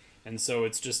quarterback, and so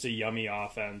it's just a yummy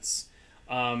offense.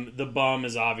 The bum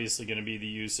is obviously going to be the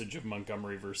usage of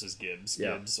Montgomery versus Gibbs.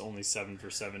 Yeah. Gibbs only 7 for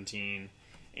 17,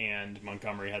 and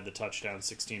Montgomery had the touchdown,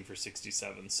 16 for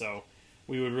 67. So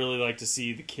we would really like to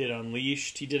see the kid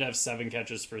unleashed. He did have 7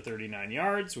 catches for 39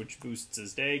 yards, which boosts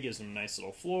his day, gives him a nice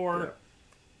little floor. Yeah.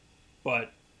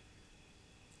 But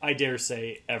I dare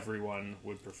say everyone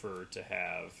would prefer to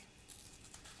have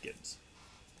Gibbs.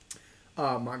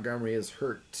 Montgomery is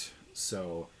hurt,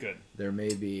 so Good. there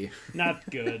may be. Not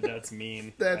good. That's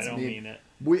mean. That's I don't mean. mean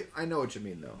it. I know what you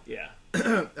mean, though. Yeah.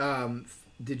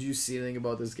 Did you see anything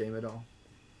about this game at all?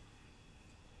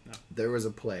 No. There was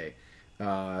a play.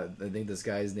 I think this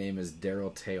guy's name is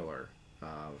Darryl Taylor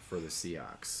for the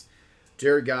Seahawks.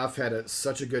 Jared Goff had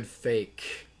such a good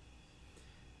fake.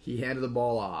 He handed the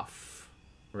ball off,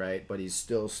 right? But he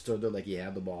still stood there like he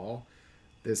had the ball.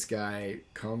 This guy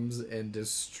comes and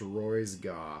destroys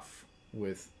Goff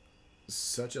with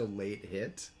such a late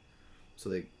hit. So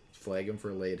they flag him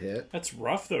for a late hit. That's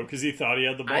rough, though, because he thought he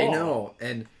had the ball. I know.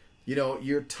 And,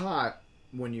 you're taught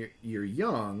when you're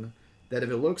young that if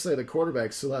it looks like the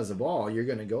quarterback still has the ball, you're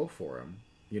going to go for him.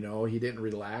 He didn't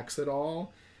relax at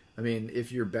all. I mean,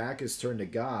 if your back is turned to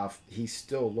Goff, he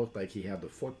still looked like he had the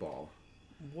football.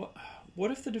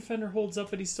 What if the defender holds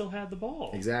up and he still had the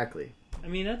ball? Exactly. I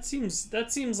mean, that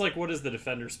seems like what is the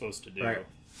defender supposed to do? Right.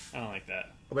 I don't like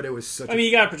that. But it was such I mean,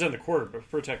 you got to protect the quarterback.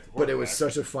 But it was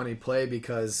such a funny play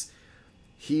because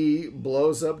he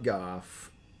blows up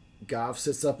Goff. Goff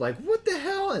sits up like, what the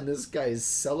hell? And this guy's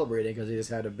celebrating because he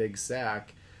just had a big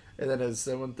sack. And then as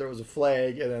someone throws a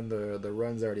flag, and then the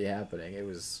run's already happening. It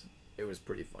was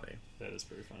pretty funny. That is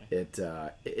pretty funny.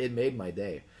 It made my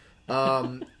day.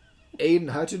 Aiden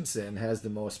Hutchinson has the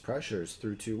most pressures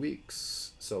through 2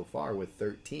 weeks so far with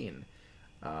 13.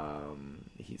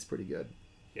 He's pretty good.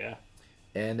 Yeah.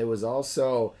 And it was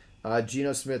also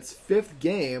Geno Smith's 5th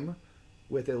game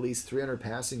with at least 300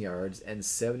 passing yards and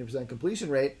 70% completion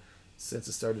rate since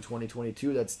the start of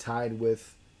 2022. That's tied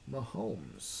with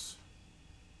Mahomes.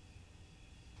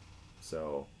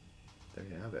 So, there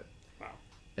you have it. Wow.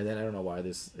 And then I don't know why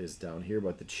this is down here,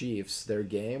 but the Chiefs, their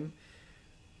game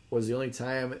was the only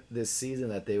time this season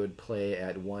that they would play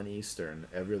at 1 Eastern.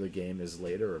 Every other game is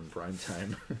later in prime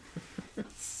time.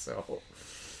 So,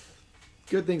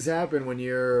 good things happen when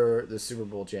you're the Super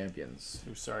Bowl champions.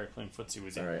 Ooh, sorry, playing footsie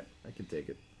with you. All right, I can take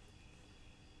it.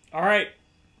 All right.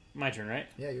 My turn, right?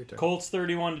 Yeah, your turn. Colts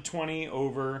 31-20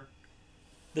 over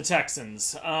the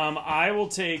Texans. I will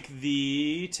take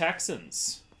the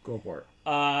Texans. Go for it.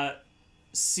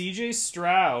 CJ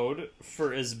Stroud,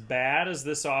 for as bad as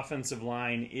this offensive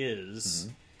line is,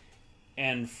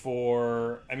 and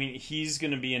he's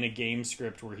going to be in a game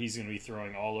script where he's going to be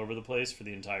throwing all over the place for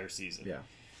the entire season. Yeah.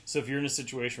 So if you're in a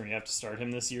situation where you have to start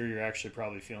him this year, you're actually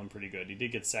probably feeling pretty good. He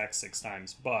did get sacked 6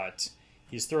 times, but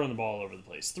he's throwing the ball all over the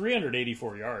place.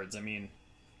 384 yards. I mean,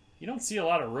 you don't see a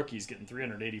lot of rookies getting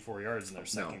 384 yards in their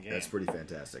second game. That's pretty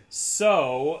fantastic.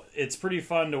 So it's pretty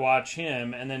fun to watch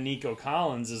him, and then Nico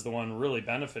Collins is the one really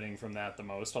benefiting from that the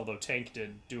most, although Tank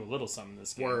did do a little something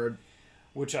this game. Word.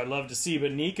 Which I'd love to see,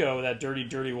 but Nico, that dirty,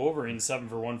 dirty Wolverine, 7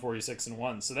 for 146 and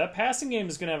 1. So that passing game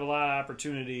is going to have a lot of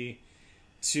opportunity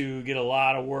to get a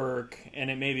lot of work,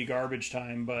 and it may be garbage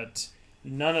time, but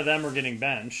none of them are getting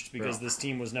benched because this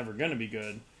team was never going to be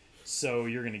good. So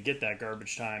you're going to get that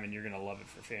garbage time, and you're going to love it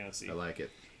for fantasy. I like it.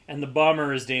 And the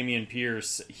bummer is Dameon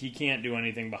Pierce. He can't do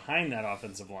anything behind that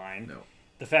offensive line. No.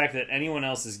 The fact that anyone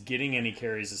else is getting any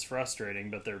carries is frustrating,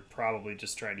 but they're probably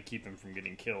just trying to keep him from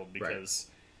getting killed because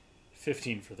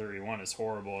 15 for 31 is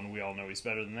horrible, and we all know he's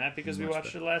better than that because we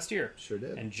watched it last year. Sure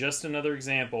did. And just another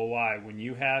example why when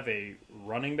you have a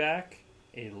running back,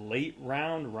 a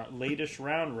late-ish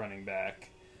round running back,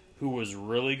 who was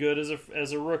really good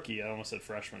as a rookie. I almost said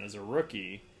freshman, as a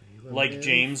rookie, like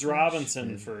James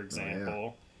Robinson, for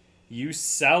example. You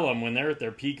sell them when they're at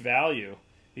their peak value.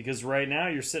 Because right now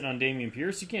you're sitting on Dameon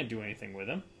Pierce. You can't do anything with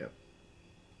him. Yep.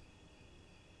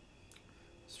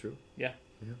 It's true. Yeah.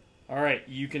 Yeah. All right.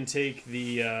 You can take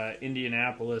the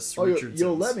Indianapolis Oh, Richardsons.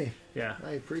 you'll let me. Yeah.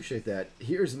 I appreciate that.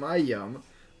 Here's my yum.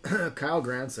 Kyle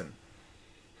Granson.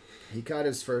 He caught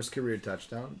his first career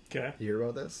touchdown. Okay. You hear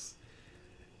about this?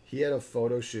 He had a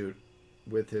photo shoot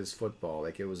with his football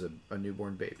like it was a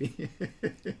newborn baby.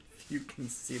 You can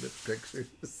see the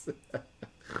pictures.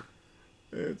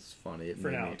 It's funny.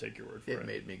 I'll take your word for it. It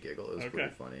made me giggle. It was Okay.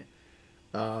 pretty funny.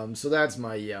 So that's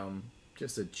my yum.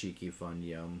 Just a cheeky, fun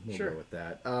yum. We'll go with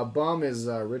that. Bum is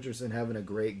Richardson having a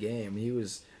great game. He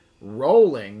was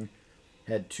rolling,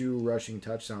 had 2 rushing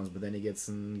touchdowns, but then he goes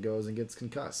and gets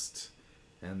concussed.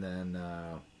 And then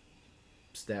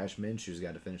Stash Minshew's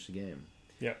got to finish the game.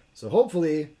 Yeah. So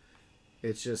hopefully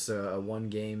it's just a one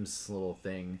games little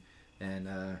thing,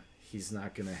 and he's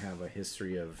not going to have a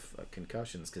history of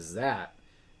concussions, because that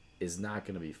is not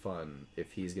going to be fun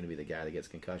if he's going to be the guy that gets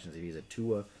concussions. If he's a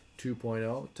Tua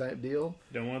 2.0 type deal,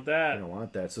 Don't want that. I don't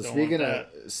want that. So Don't speaking want of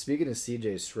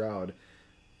CJ Stroud,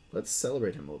 let's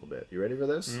celebrate him a little bit. You ready for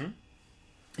this? Mm-hmm.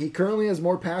 He currently has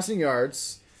more passing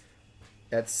yards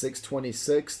at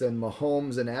 626 than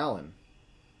Mahomes and Allen.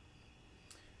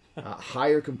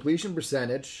 Higher completion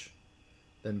percentage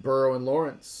than Burrow and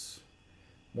Lawrence.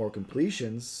 More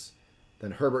completions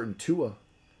than Herbert and Tua.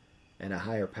 And a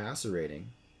higher passer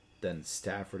rating than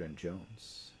Stafford and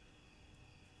Jones.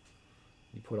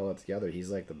 You put all that together, he's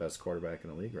like the best quarterback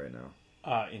in the league right now.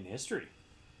 In history.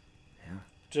 Yeah.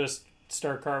 Just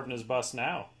start carving his bust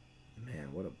now.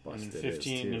 Man, what a bust In it is,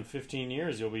 too. In 15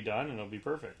 years, you'll be done and it'll be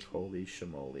perfect. Holy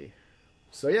shamoly.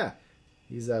 So, yeah,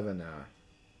 he's having a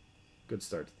good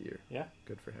start to the year. Yeah.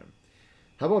 Good for him.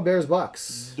 How about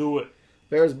Bears-Bucks? Do it.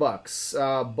 Bears-Bucks.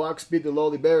 Bucks beat the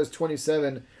lowly Bears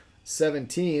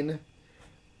 27-17.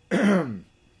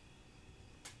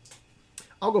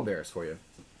 I'll go Bears for you.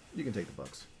 You can take the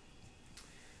Bucks.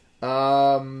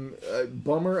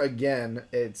 Bummer again.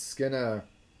 It's going to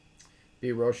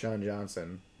be Roshan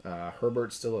Johnson.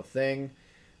 Herbert's still a thing.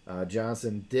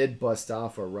 Johnson did bust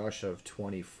off a rush of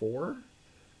 24,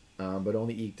 but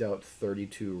only eked out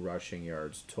 32 rushing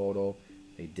yards total.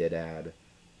 He did add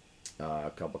a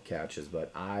couple catches,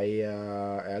 but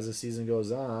as the season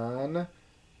goes on,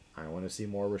 I want to see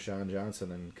more Roshan Johnson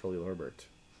than Khalil Herbert.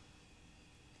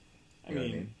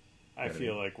 I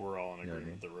feel like we're all in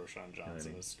agreement that Roshan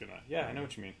Johnson is gonna. Yeah, I know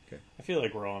what you mean. Okay. I feel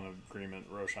like we're all in agreement.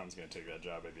 Roshan's gonna take that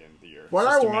job at the end of the year. But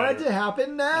I want it to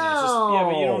happen now. Yeah,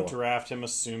 but you don't draft him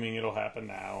assuming it'll happen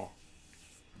now.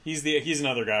 He's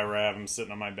another guy where I have him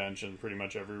sitting on my bench in pretty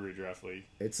much every redraft league.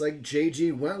 It's like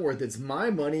J.G. Wentworth. It's my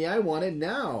money. I want it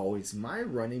now. It's my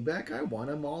running back. I want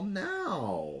them all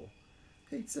now.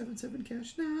 877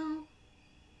 cash now.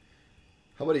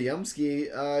 How about a Yumski?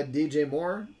 DJ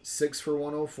Moore, 6 for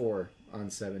 104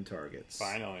 on 7 targets.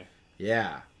 Finally.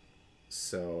 Yeah.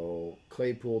 So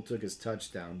Claypool took his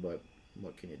touchdown, but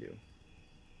what can you do?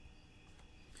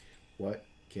 What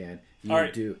can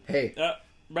you do? Hey,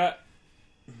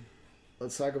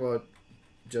 let's talk about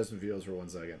Justin Fields for 1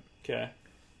 second. Okay.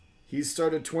 He's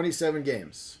started 27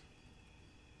 games.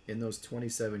 In those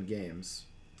 27 games,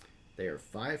 they are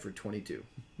 5 for 22.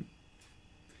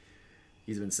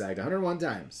 He's been sacked 101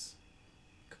 times.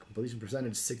 Completion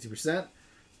percentage 60%.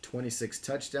 26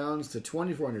 touchdowns to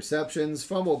 24 interceptions.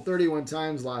 Fumbled 31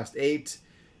 times, lost 8.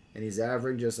 And he's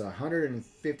averaging just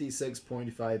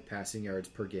 156.5 passing yards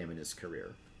per game in his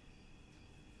career.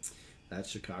 That's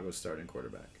Chicago's starting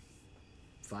quarterback.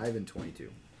 5 and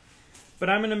 22. But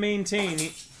I'm going to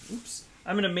maintain.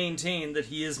 I'm going to maintain that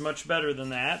he is much better than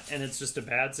that, and it's just a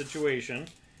bad situation.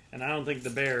 And I don't think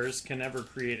the Bears can ever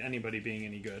create anybody being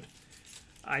any good.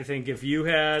 I think if you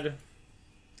had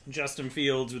Justin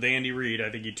Fields with Andy Reid,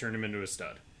 I think he'd turn him into a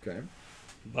stud. Okay.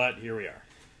 But here we are.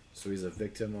 So he's a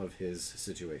victim of his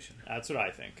situation. That's what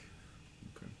I think.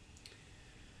 Okay.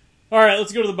 All right,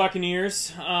 let's go to the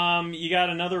Buccaneers. You got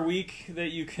another week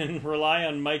that you can rely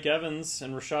on Mike Evans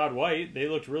and Rachaad White. They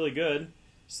looked really good,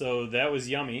 so that was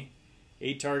yummy.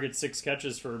 8 targets, 6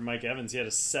 catches for Mike Evans. He had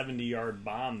a 70-yard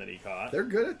bomb that he caught. They're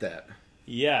good at that.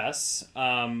 Yes.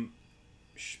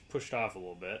 Pushed off a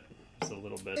little bit. It's a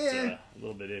little bit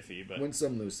iffy, but Win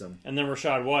some, lose some. And then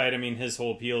Rachaad White, I mean, his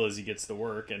whole appeal is he gets the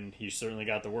work, and he certainly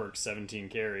got the work. 17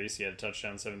 carries, he had a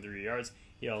touchdown, 73 yards.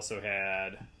 He also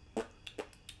had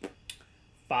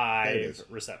 5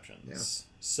 receptions. Yeah.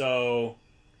 So,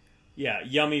 yeah,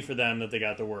 yummy for them that they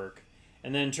got the work.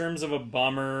 And then in terms of a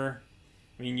bummer,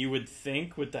 I I mean, you would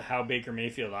think with how Baker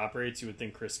Mayfield operates, you would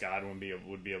think Chris Godwin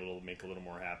would be able to make a little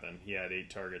more happen. He had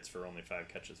 8 targets for only 5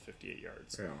 catches, 58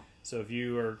 yards. Yeah. So if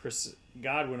you are a Chris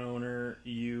Godwin owner,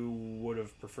 you would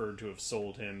have preferred to have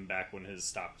sold him back when his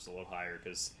stock was a little higher,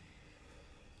 because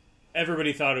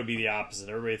everybody thought it would be the opposite.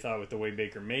 Everybody thought with the way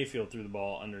Baker Mayfield threw the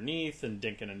ball underneath and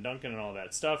dinking and dunking and all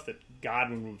that stuff that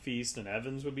Godwin would feast and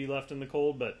Evans would be left in the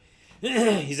cold, but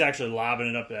he's actually lobbing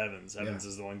it up to Evans. Evans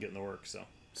is the one getting the work, so.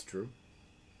 It's true.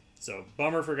 So,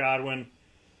 bummer for Godwin,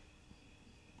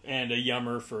 and a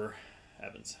yummer for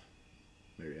Evans.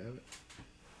 There you have it.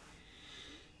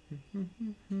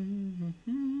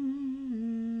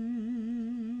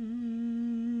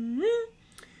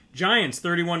 Giants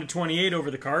 31-28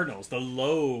 over the Cardinals, the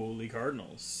lowly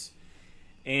Cardinals.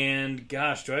 And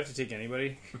gosh, do I have to take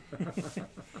anybody?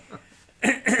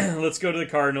 Let's go to the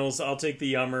Cardinals. I'll take the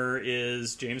yummer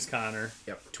is James Conner.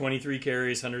 Yep. 23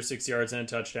 carries, 106 yards, and a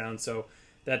touchdown. So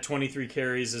that 23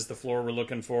 carries is the floor we're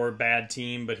looking for. Bad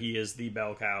team, but he is the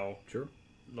bell cow. Sure.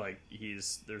 Like,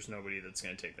 there's nobody that's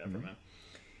going to take that from him.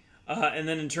 And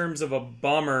then in terms of a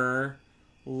bummer,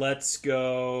 let's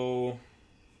go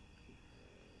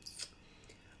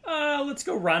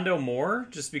Rondo Moore,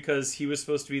 just because he was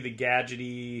supposed to be the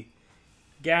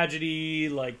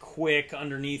gadgety, like quick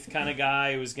underneath kind of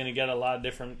guy who was going to get a lot of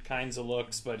different kinds of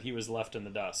looks, but he was left in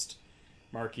the dust.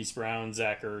 Marquise Brown,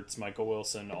 Zach Ertz, Michael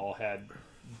Wilson all had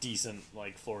decent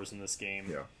like floors in this game.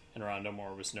 Yeah. And Rondo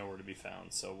Moore was nowhere to be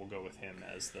found, so we'll go with him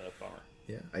as the bummer.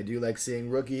 Yeah, I do like seeing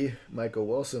rookie Michael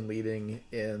Wilson leading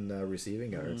in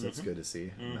receiving yards. That's good to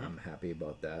see. I'm happy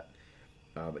about that.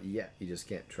 But yeah, you just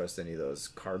can't trust any of those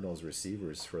Cardinals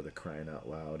receivers for the crying out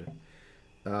loud.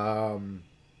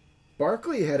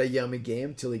 Barkley had a yummy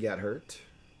game till he got hurt.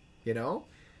 You know,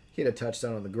 he had a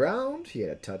touchdown on the ground. He had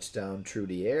a touchdown through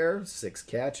the air, 6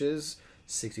 catches,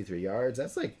 63 yards.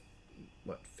 That's like,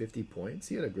 50 points?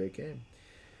 He had a great game.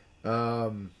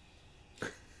 I'm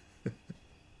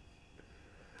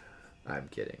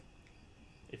kidding.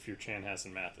 If your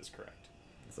Chanhassen math is correct.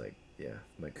 It's like, yeah,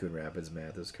 my Coon Rapids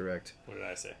math is correct. What did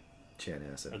I say?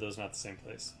 Chanhassen. Are those not the same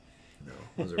place? No,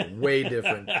 those are way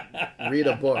different. Read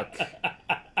a book.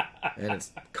 And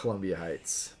it's Columbia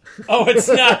Heights. Oh, it's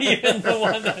not even the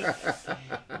one that...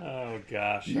 Oh,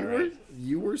 gosh.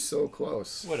 You were so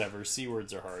close. Whatever. C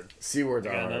words are hard. C words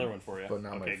are I got hard. another one for you. But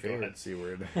not my favorite C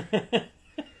word.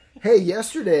 Hey, Hey,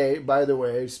 yesterday, by the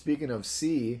way, speaking of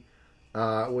C,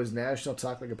 was National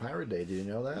Talk Like a Pirate Day. Did you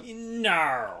know that?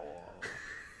 No.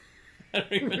 I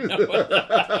don't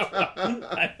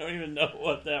even know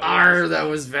what that was. Arr, that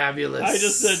was fabulous. I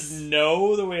just said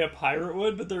no the way a pirate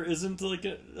would, but there isn't like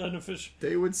an official...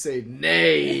 They would say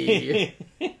nay.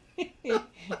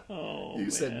 Oh, you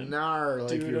man. said nar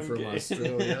like Dude, you're I'm from gay.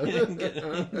 Australia.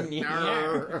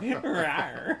 Nar.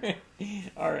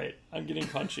 All right, I'm getting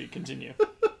punchy. Continue.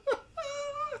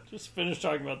 Just finish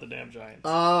talking about the damn Giants.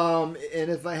 And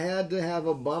if I had to have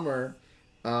a bummer,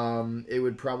 it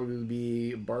would probably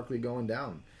be Barkley going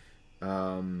down.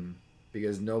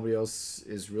 Because nobody else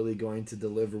is really going to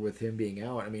deliver with him being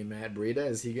out. I mean, Matt Breida,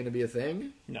 is he going to be a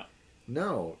thing? No.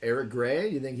 No. Eric Gray,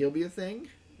 you think he'll be a thing?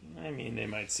 I mean, they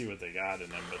might see what they got in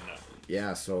him, but no.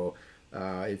 Yeah, so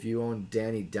if you own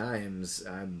Danny Dimes,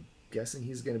 I'm guessing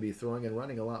he's going to be throwing and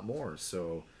running a lot more.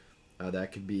 So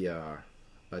that could be a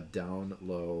down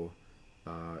low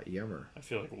yummer. I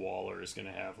feel like Waller is going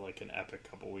to have like an epic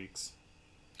couple weeks.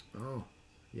 Oh,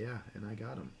 yeah, and I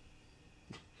got him.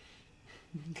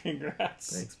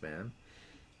 Congrats. Thanks, man.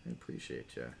 I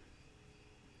appreciate you.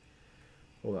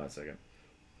 Hold on a second.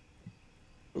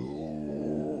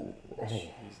 Ooh.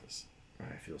 Jesus.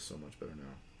 I feel so much better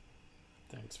now.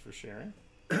 Thanks for sharing.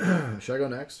 Should I go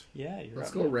next? Yeah, you're Let's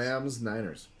up go next. Rams,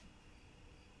 Niners.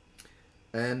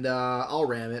 And I'll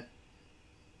ram it.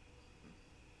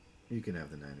 You can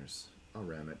have the Niners. I'll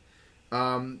ram it.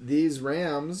 These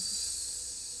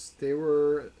Rams,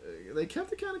 they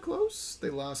kept it kind of close. They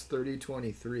lost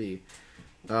 30-23.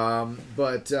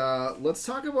 But let's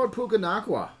talk about Puka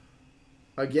Nakua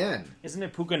again. Isn't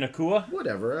it Puka Nakua?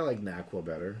 Whatever. I like Nakua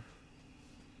better.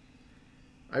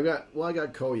 I got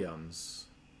Koyums.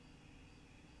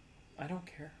 I don't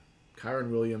care.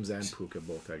 Kyron Williams and Puka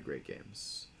both had great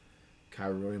games.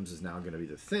 Kyron Williams is now going to be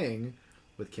the thing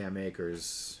with Cam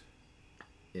Akers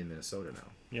in Minnesota now.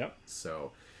 Yep.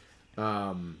 So,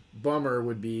 bummer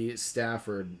would be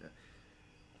Stafford.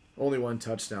 Only 1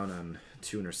 touchdown on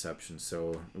 2 interceptions.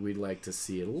 So we'd like to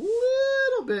see a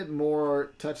little bit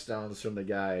more touchdowns from the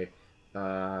guy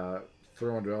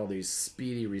throwing to all these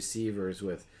speedy receivers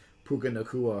with Puka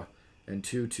Nakua and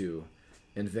Tutu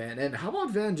and how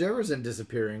about Van Jefferson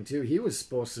disappearing too? He was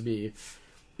supposed to be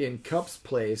in Cup's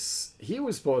place, he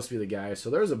was supposed to be the guy. So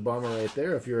there's a bummer right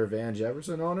there if you're a Van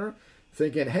Jefferson owner,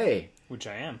 thinking, hey, Which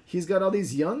I am. he's got all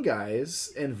these young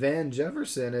guys, and Van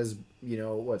Jefferson is,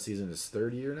 what's he's in his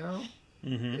third year now,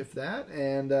 if that,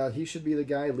 and he should be the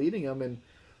guy leading them. And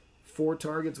 4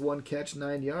 targets, 1 catch,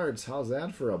 9 yards. How's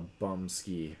that for a bum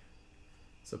ski?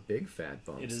 It's a big fat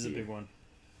bum. It is a big one.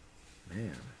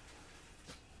 Man.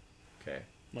 Okay.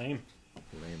 Lame.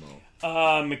 Lame-o.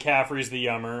 McCaffrey's the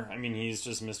yummer. I mean, he's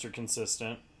just Mr.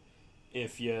 Consistent.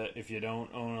 If you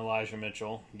don't own Elijah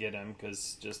Mitchell, get him,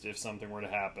 because just if something were to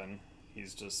happen,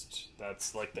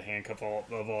 that's like the handcuff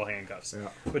of all handcuffs. Yeah.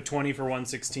 But 20 for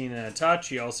 116 and a touch.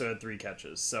 He also had 3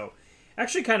 catches. So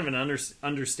actually kind of an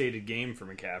understated game for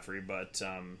McCaffrey, but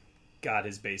got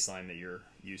his baseline that you're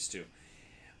used to.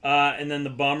 And then the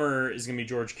bummer is going to be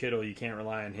George Kittle. You can't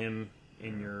rely on him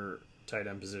in your tight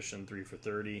end position, 3 for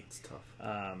 30. It's tough.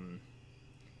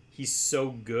 He's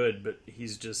so good, but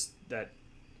he's just that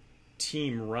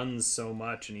team runs so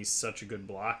much, and he's such a good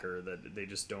blocker that they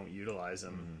just don't utilize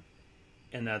him.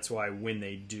 And that's why when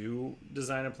they do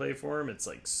design a play for him, it's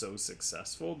like so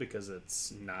successful, because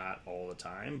it's not all the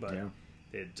time, but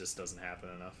it just doesn't happen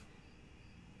enough.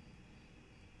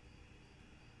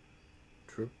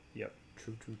 True. Yep.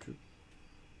 True.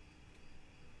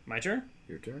 My turn?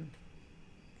 Your turn.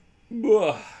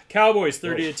 Ugh. Cowboys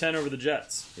 30-10 over the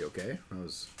Jets. You okay?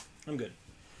 I'm good.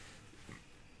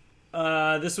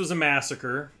 This was a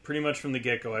massacre, pretty much from the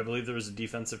get-go. I believe there was a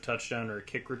defensive touchdown or a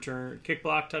kick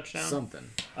block touchdown. Something.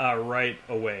 Right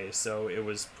away, so it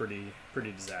was pretty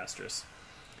disastrous.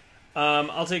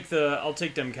 I'll take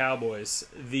them Cowboys.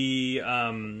 The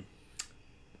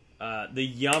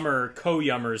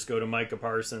co-yummers go to Micah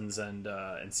Parsons and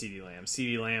CeeDee Lamb.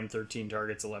 CeeDee Lamb, 13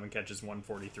 targets, 11 catches,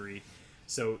 143.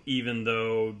 So even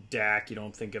though Dak you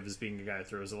don't think of as being a guy who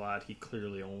throws a lot, he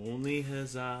clearly only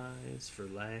has eyes for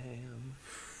Lamb.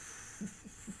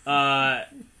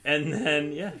 And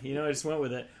then, I just went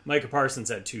with it. Micah Parsons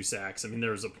had 2 sacks. I mean,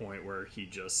 there was a point where he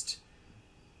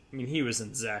was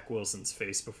in Zach Wilson's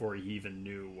face before he even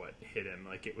knew what hit him.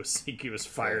 Like, he was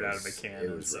fired out of a cannon.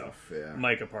 It was rough, yeah.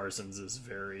 Micah Parsons is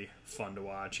very fun to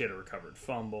watch. He had a recovered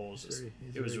fumble.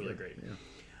 It was really great.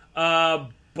 Yeah.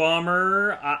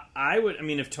 Bummer.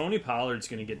 If Tony Pollard's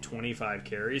going to get 25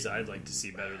 carries, I'd like to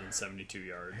see better than 72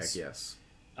 yards. Heck yes.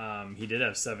 He did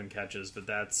have 7 catches, but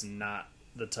that's not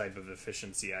the type of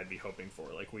efficiency I'd be hoping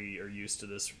for. Like, we are used to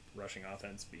this rushing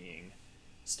offense being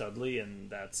studly, and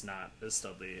that's not as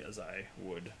studly as I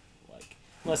would like.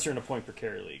 Unless you're in a point per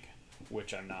carry league,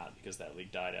 which I'm not, because that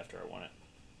league died after I won it.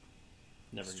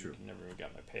 Never even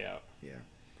got my payout. Yeah.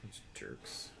 Bunch of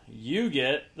jerks. You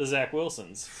get the Zach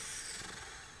Wilsons.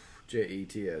 Jets.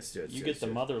 You get the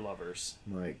mother lovers.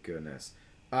 My goodness.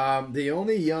 The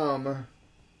only yum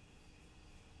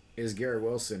is Garrett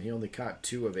Wilson. He only caught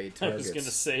 2 of 8 targets. I was going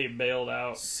to say bailed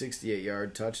out.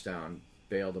 68-yard touchdown.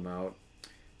 Bailed him out.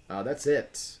 That's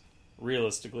it.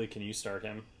 Realistically, can you start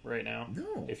him right now?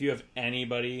 No. If you have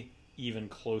anybody even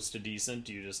close to decent,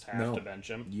 do you just have to bench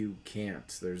him? You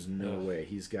can't. There's no way.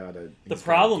 He's got to. The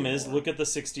problem is, look at the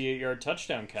 68-yard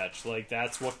touchdown catch. Like,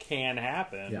 that's what can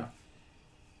happen. Yeah.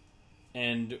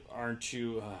 And aren't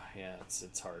you...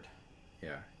 it's hard.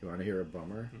 Yeah. You want to hear a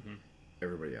bummer? Mm-hmm.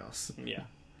 Everybody else. Yeah.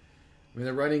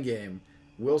 The running game,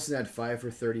 Wilson had 5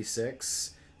 for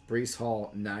 36. Breece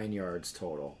Hall, 9 yards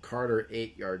total. Carter,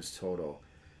 8 yards total.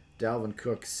 Dalvin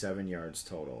Cook, 7 yards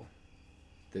total.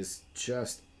 This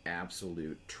just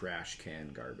absolute trash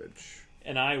can garbage.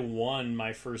 And I won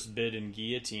my first bid in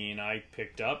Guillotine. I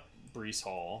picked up Breece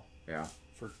Hall. Yeah.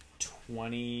 For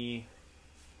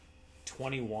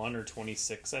 21 or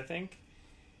 26, I think.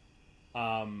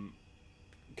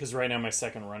 Because right now my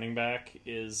second running back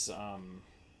is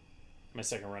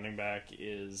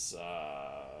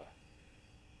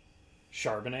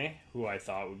Charbonnet, who I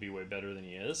thought would be way better than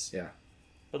he is. Yeah.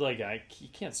 But you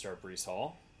can't start Breece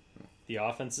Hall. The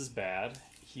offense is bad.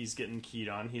 He's getting keyed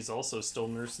on. He's also still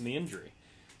nursing the injury.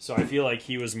 So I feel like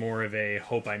he was more of a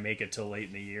hope I make it till late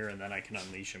in the year and then I can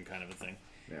unleash him kind of a thing.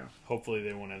 Yeah. Hopefully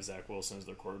they won't have Zach Wilson as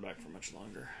their quarterback for much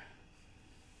longer.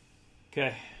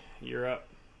 Okay, you're up.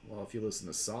 Well, if you listen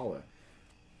to Saleh,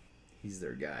 he's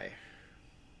their guy.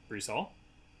 Breece Hall?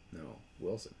 No,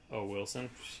 Wilson. Oh, Wilson?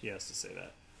 He has to say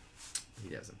that. He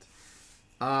doesn't.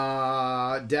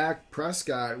 Dak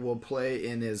Prescott will play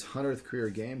in his 100th career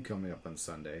game coming up on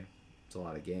Sunday. It's a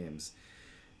lot of games.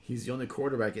 He's the only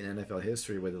quarterback in NFL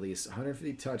history with at least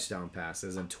 150 touchdown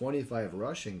passes and 25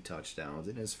 rushing touchdowns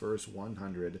in his first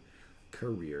 100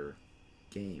 career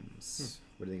games.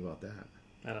 What do you think about that?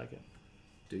 I like it.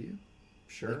 Do you?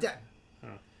 Sure. Like that?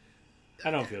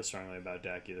 I don't feel strongly about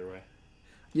Dak either way.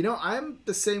 You know, I'm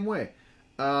the same way.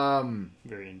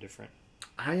 Very indifferent.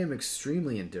 I am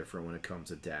extremely indifferent when it comes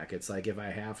to Dak. It's like if I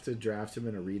have to draft him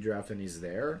in a redraft and he's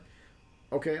there,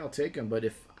 okay, I'll take him. But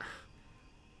if I'm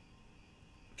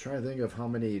trying to think of how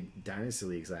many dynasty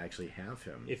leagues I actually have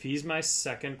him. If he's my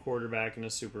second quarterback in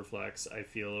a super flex, I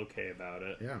feel okay about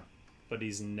it. Yeah. But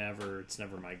it's never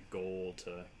my goal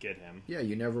to get him. Yeah,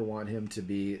 you never want him to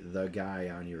be the guy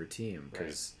on your team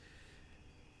because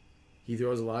he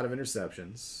throws a lot of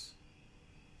interceptions.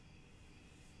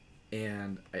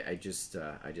 And I just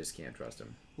can't trust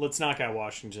him. Let's knock out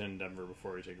Washington and Denver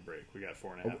before we take a break. We got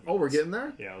 4.5 minutes. Oh, we're getting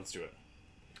there? Yeah, let's do it.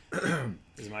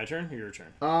 Is it my turn or your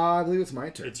turn? I believe it's my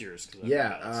turn. It's yours.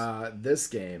 This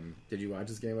game. Did you watch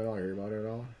this game at all? Hear about it at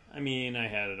all? I mean, I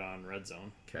had it on Red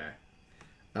Zone. Okay.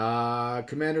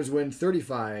 Commanders win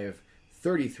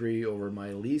 35-33 over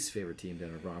my least favorite team,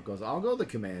 Denver Broncos. I'll go the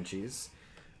Comanches.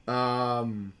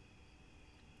 Brian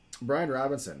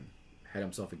Robinson had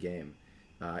himself a game.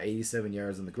 87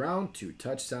 yards on the ground, 2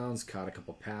 touchdowns, caught a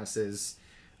couple passes.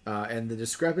 And the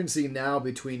discrepancy now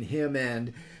between him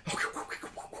and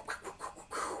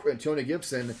Tony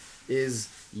Gibson is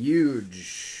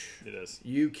huge. It is.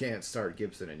 You can't start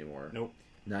Gibson anymore. Nope.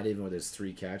 Not even with his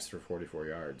 3 catches for 44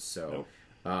 yards. So,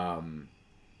 nope.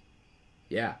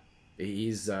 Yeah,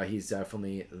 he's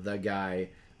definitely the guy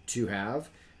to have.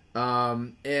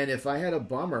 And if I had a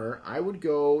bummer, I would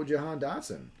go Jahan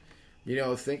Dotson. You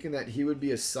know, thinking that he would be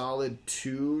a solid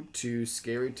 2 to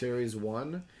Scary Terry's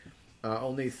 1.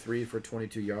 Only 3 for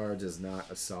 22 yards is not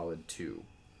a solid 2.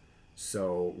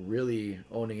 So, really,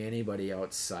 owning anybody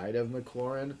outside of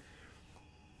McLaurin,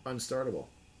 unstartable.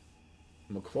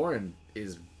 McLaurin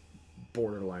is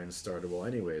borderline startable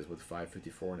anyways with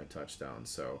 5.54 and a touchdown.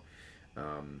 So,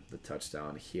 the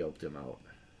touchdown helped him out.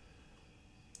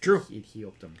 True. He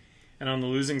helped him. And on the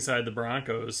losing side, the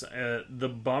Broncos, the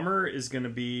bummer is going to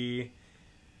be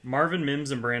Marvin Mims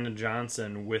and Brandon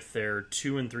Johnson with their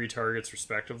 2 and 3 targets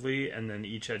respectively, and then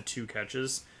each had 2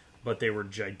 catches, but they were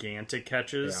gigantic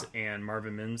catches, and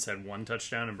Marvin Mims had 1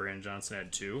 touchdown and Brandon Johnson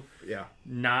had 2. Yeah.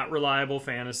 Not reliable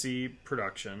fantasy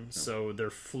production, so they're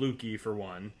fluky for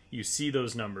one. You see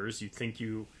those numbers, you think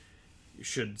you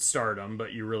should start them,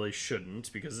 but you really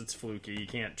shouldn't because it's fluky. You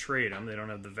can't trade them. They don't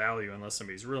have the value unless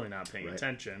somebody's really not paying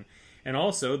attention. And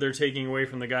also, they're taking away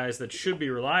from the guys that should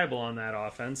be reliable on that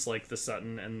offense, like the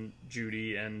Sutton and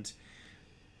Judy and,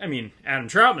 I mean, Adam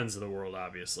Troutman's of the world,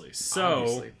 obviously.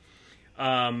 So,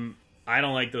 I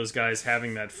don't like those guys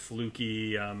having that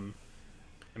fluky, I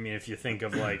mean, if you think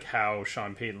of, like, how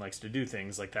Sean Payton likes to do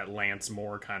things, like that Lance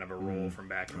Moore kind of a role from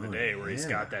back in the day, where he's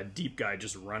got that deep guy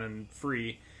just running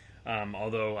free.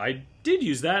 Although I did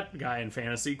use that guy in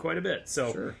fantasy quite a bit,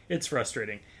 so it's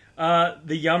frustrating.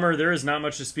 The Yummer, there is not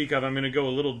much to speak of. I'm going to go a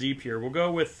little deep here. We'll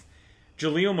go with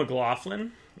Jaleel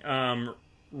McLaughlin,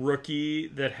 rookie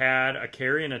that had a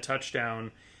carry and a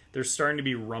touchdown. There's starting to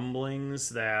be rumblings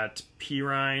that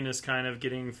Pirine is kind of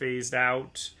getting phased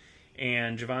out,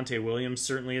 and Javonte Williams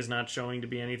certainly is not showing to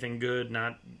be anything good,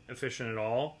 not efficient at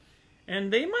all.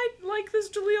 And they might like this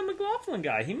Jaleel McLaughlin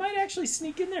guy. He might actually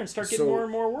sneak in there and start getting more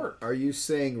and more work. Are you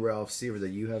saying, Ralph Seaver,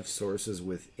 that you have sources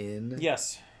within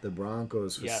the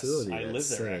Broncos facility? Yes, I live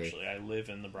there, actually. I live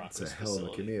in the Broncos facility. It's a hell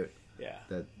of a commute. Yeah.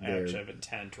 I actually have a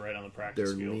tent right on the practice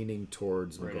field. They're leaning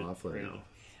towards McLaughlin now.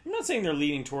 I'm not saying they're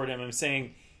leaning toward him. I'm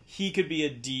saying he could be a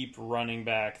deep running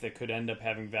back that could end up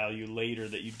having value later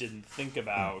that you didn't think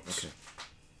about.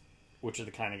 Which are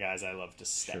the kind of guys I love to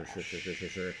stash.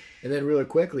 Sure. And then really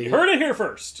quickly... You heard it here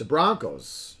first. The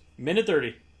Broncos. Minute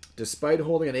 30. Despite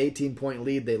holding an 18-point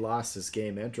lead, they lost this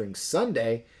game. Entering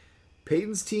Sunday,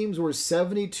 Peyton's teams were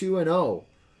 72-0,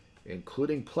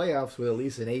 including playoffs with at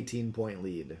least an 18-point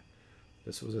lead.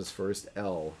 This was his first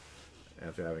L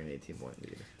after having an 18-point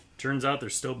lead. Turns out they're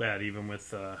still bad, even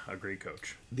with a great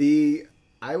coach.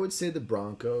 I would say the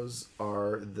Broncos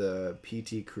are the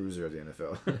PT Cruiser of the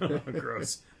NFL.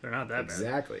 Gross. They're not that bad.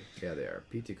 Exactly. Yeah, they are.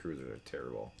 PT Cruisers are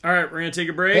terrible. All right, we're going to take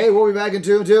a break. Hey, we'll be back in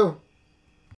 2 and 2.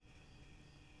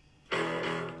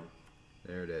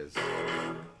 There it is.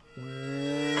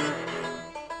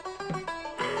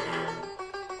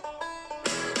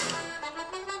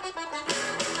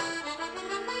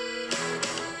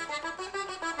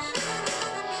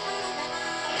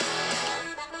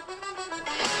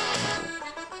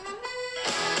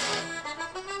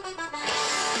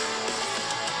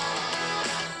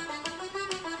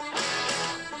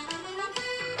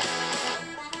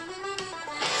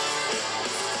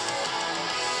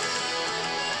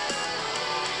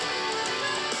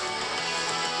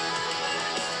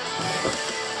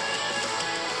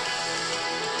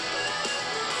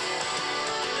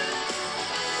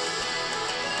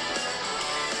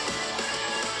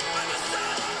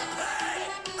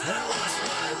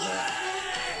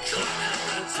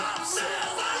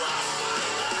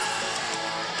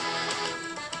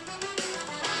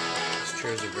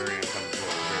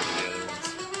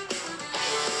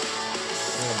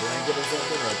 blanket or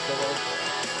something, or a pillow.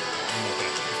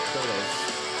 Okay. Pillows.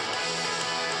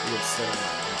 You would sit on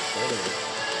that.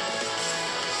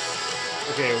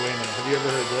 Okay, wait a minute. Have you ever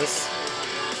heard this?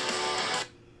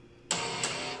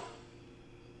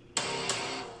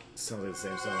 Sounds like the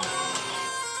same song.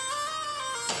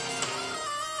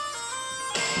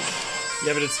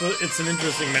 Yeah, but it's an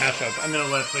interesting mashup. I'm gonna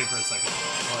let it play for a second.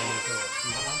 While I get it for it.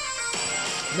 You want one?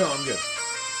 No, I'm good.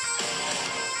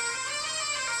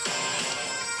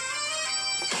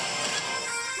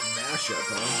 Mashup,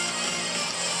 huh?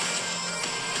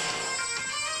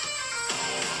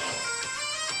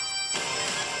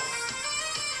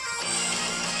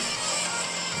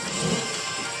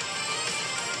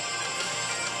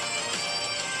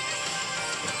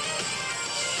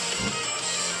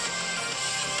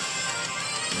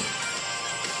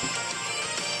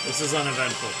 This is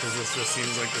uneventful because this just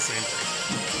seems like the same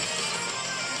thing.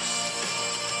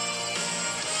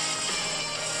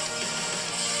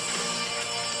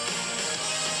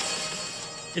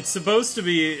 It's supposed to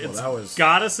be. It's that was-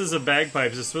 Goddesses of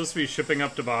Bagpipes is supposed to be shipping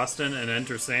up to Boston and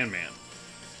Enter Sandman.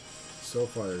 So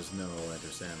far, there's no Enter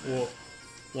Sandman.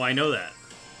 Well, I know that.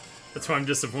 That's why I'm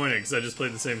disappointed because I just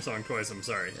played the same song twice. I'm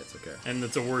sorry. It's okay. And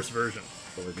it's a worse version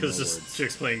But with because no this words.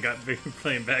 chick's playing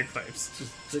bagpipes.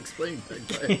 Just explain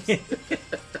bagpipes.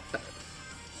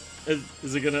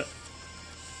 Is it gonna?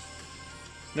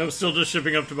 No, still just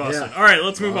shipping up to Boston. Yeah. All right,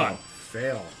 let's move Wow, on.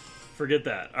 Fail. Forget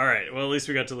that. All right. Well, at least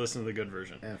we got to listen to the good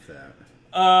version. F that.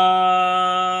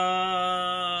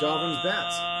 Dolphins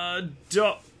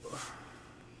bats.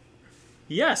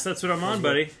 Yes, that's what I'm on,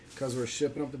 buddy. Because we're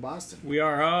shipping up to Boston. We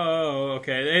are. Oh,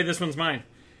 okay. Hey, this one's mine.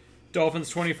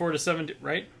 Dolphins 24-17,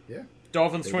 right? Yeah.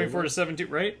 Dolphins They did 24-17,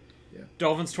 right? Yeah.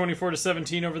 Dolphins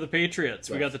 24-17 over the Patriots.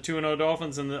 We got the 2-0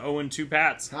 Dolphins and the 0-2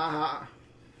 Pats. Ha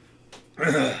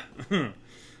ha.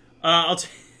 I'll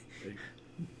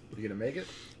You gonna make it?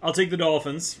 I'll take the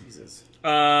Dolphins. Jesus.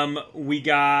 We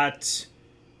got.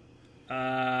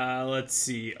 Let's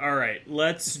see. All right,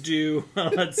 let's do.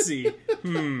 Let's see.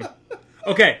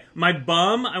 Okay, my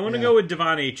bum. I want to Yeah. go with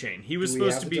Devon A-Chain. He was Do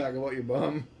we supposed have to to be. talk about your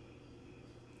bum?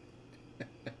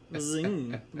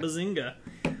 Bazinga.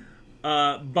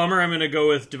 Bummer. I'm going to go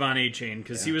with Devon A-Chain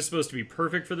because he Yeah. was supposed to be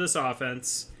perfect for this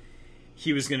offense.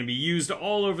 He was going to be used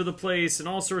all over the place in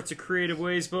all sorts of creative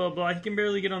ways. Blah blah blah. He can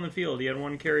barely get on the field. He had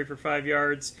one carry for 5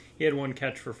 yards. He had one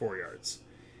catch for 4 yards.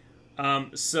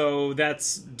 So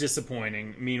that's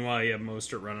disappointing. Meanwhile, you have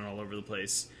Mostert running all over the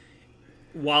place.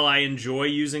 While I enjoy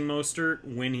using Mostert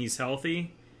when he's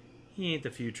healthy, he ain't the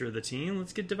future of the team.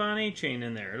 Let's get Devon A-Chain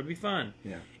in there. It'll be fun.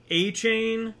 Yeah.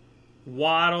 A-Chain,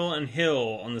 Waddle, and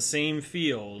Hill on the same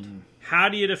field. How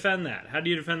do you defend that? How do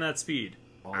you defend that speed?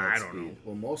 All I that don't know. speed.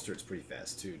 Well, Mostert's pretty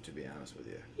fast too, to be honest with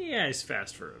you. Yeah, he's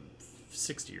fast for a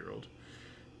 60-year-old.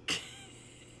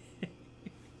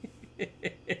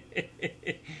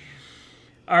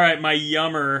 All right, my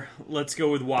yummer. Let's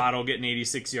go with Waddle getting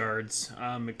 86 yards.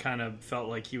 It kind of felt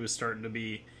like he was starting to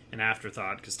be an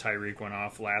afterthought because Tyreek went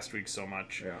off last week so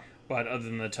much. Yeah. But other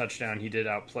than the touchdown, he did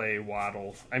outplay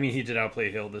Waddle. I mean, he did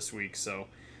outplay Hill this week. So,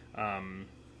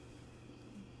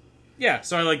 yeah.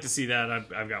 So I like to see that.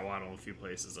 I've got Waddle in a few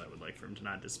places. I would like for him to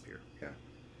not disappear. Yeah.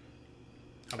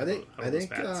 How I think those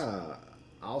bats?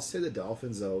 I'll say the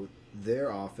Dolphins though. Their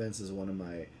offense is one of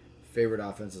my favorite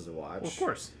offenses to watch. Well, of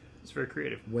course. It's very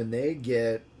creative. When they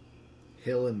get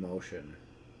Hill in motion,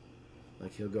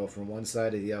 like he'll go from one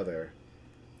side to the other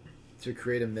to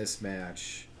create a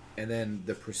mismatch, and then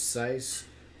the precise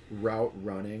route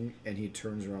running, and he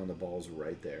turns around, the ball's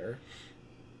right there.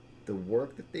 The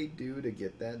work that they do to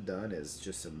get that done is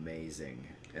just amazing.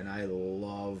 And I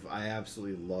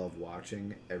absolutely love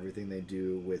watching everything they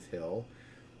do with Hill.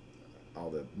 All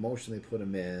the motion they put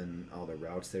him in, all the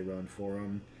routes they run for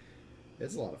him.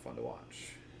 It's a lot of fun to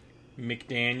watch.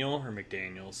 McDaniel or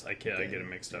McDaniels? I get it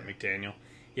mixed up. Yeah. McDaniel.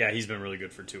 Yeah, he's been really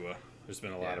good for Tua. There's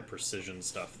been a lot Yeah. of precision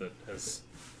stuff that has.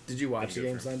 Did you watch the Good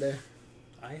game for him. Sunday?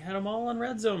 I had them all on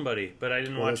Red Zone, buddy, but I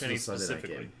didn't Well, watch this any was Sunday night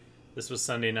specifically. game. This was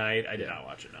Sunday night. I did Yeah. not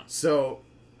watch it, no. So,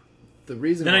 the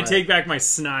reason Then why I take back my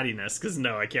snottiness, because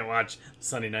no, I can't watch the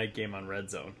Sunday night game on Red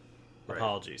Zone. Right.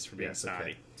 Apologies for being Yes,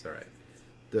 snotty. okay. It's all right.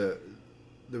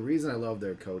 The reason I love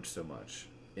their coach so much,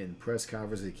 in press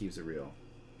conferences he keeps it real.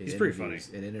 He's pretty funny.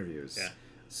 In interviews. Yeah.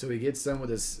 So he gets done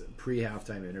with his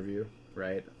pre-halftime interview,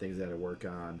 right? Things that to work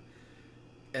on.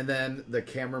 And then the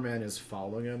cameraman is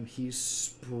following him. He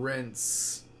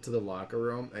sprints to the locker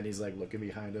room, and he's like looking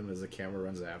behind him as the camera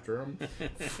runs after him.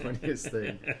 Funniest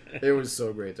thing. It was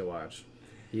so great to watch.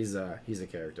 He's a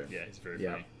character. Yeah, he's very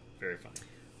Yeah. funny. Very funny.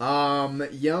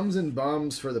 Yums and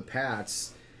bums for the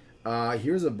Pats.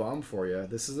 Here's a bum for you.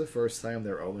 This is the first time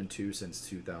they're 0-2 since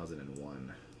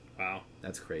 2001. Wow.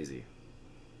 That's crazy.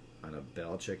 On a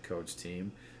Belichick coach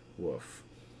team. Woof.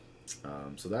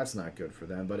 So that's not good for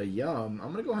them. But a yum,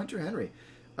 I'm going to go Hunter Henry.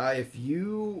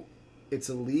 It's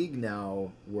a league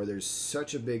now where there's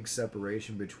such a big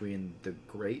separation between the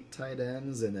great tight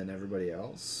ends and then everybody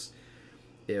else.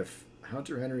 If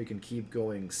Hunter Henry can keep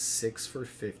going 6 for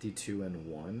 52 and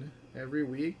 1 every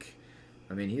week,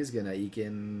 I mean, he's going to eke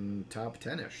in top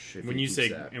 10-ish. When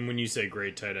you say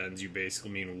great tight ends, you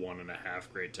basically mean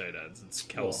 1.5 great tight ends. It's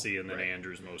Kelsey and then right.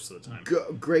 Andrews most of the time.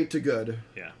 Great to good.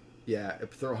 Yeah. Yeah,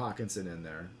 throw Hawkinson in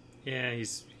there. Yeah, he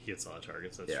gets a lot of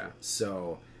targets. That's true.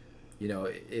 So,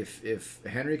 if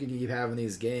Henry can keep having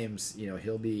these games,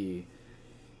 he'll be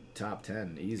top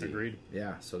 10 easy. Agreed.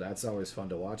 Yeah, so that's always fun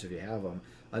to watch if you have him.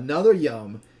 Another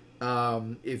yum,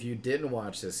 if you didn't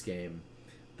watch this game,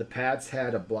 the Pats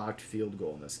had a blocked field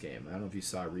goal in this game. I don't know if you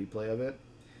saw a replay of it.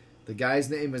 The guy's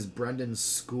name is Brendan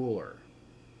Schooler.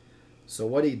 So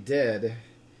what he did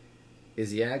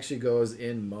is he actually goes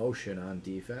in motion on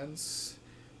defense,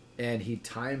 and he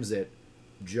times it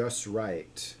just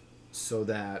right so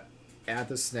that at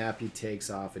the snap he takes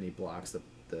off and he blocks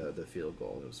the field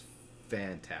goal. It was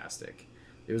fantastic.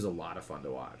 It was a lot of fun to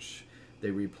watch. They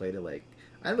replayed it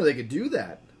I don't know, they could do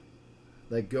that.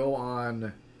 Go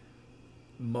on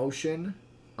motion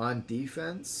on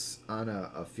defense on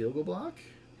a field goal block.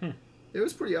 It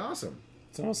was pretty awesome.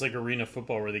 It's almost like arena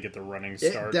football where they get the running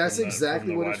start. That's from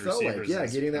exactly the what it wide felt like. receivers Yeah,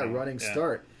 and getting that running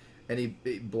start. And he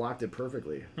blocked it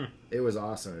perfectly. Hmm. It was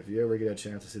awesome. If you ever get a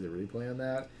chance to see the replay on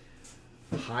that,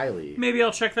 highly Maybe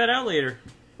I'll check that out later.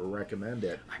 recommend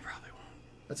it. I probably won't.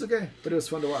 That's okay, but it was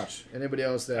fun to watch. Anybody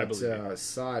else I that believe you.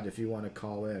 saw it, if you want to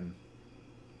call in,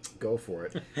 go for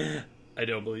it. I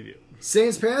don't believe you.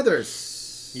 Saints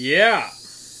Panthers. Yeah.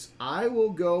 I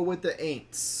will go with the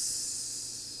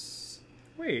Aints.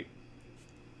 Wait.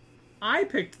 I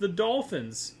picked the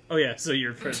Dolphins. Oh yeah, so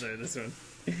you're president of this one.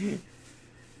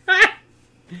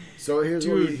 So here's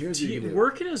Dude, what you can do.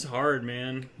 working is hard,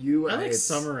 man. I like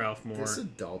Summer Ralph more. This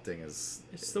adulting is...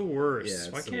 It's the worst. Yeah,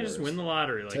 it's Why the can't I just worst. win the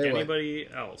lottery like Tell you what. anybody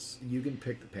else? You can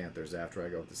pick the Panthers after I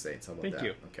go with the Saints. How about Thank that?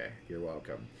 you. Okay, you're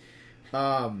welcome.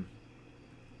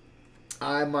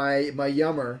 My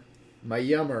yummer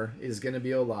is going to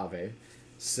be Olave,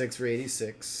 6 for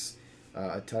 86,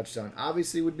 a touchdown.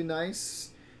 Obviously, would be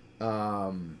nice,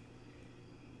 but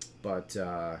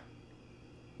yeah,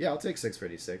 I'll take 6 for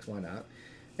 86. Why not?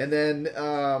 And then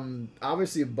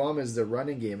obviously, a bum is the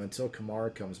running game until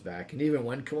Kamara comes back, and even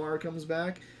when Kamara comes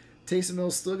back, Taysom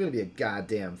Hill's still going to be a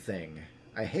goddamn thing.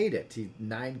 I hate it.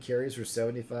 9 carries for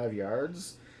 75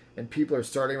 yards, and people are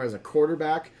starting him as a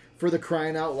quarterback for the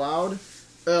crying out loud.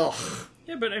 Ugh.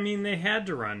 Yeah, but I mean, they had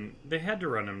to run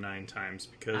him 9 times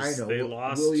because they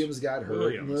lost. Williams got hurt.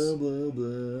 Williams. Blah,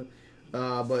 blah,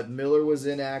 blah. But Miller was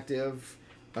inactive.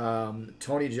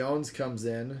 Tony Jones comes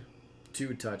in,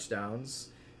 2 touchdowns,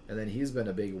 and then he's been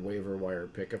a big waiver wire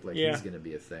pickup. He's going to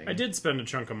be a thing. I did spend a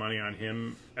chunk of money on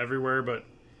him everywhere, but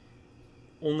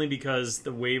only because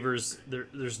the waivers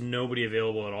there's nobody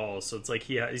available at all. So it's like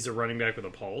he's a running back with a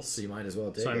pulse. So you might as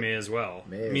well take it. So I may as well.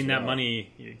 That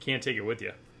money, you can't take it with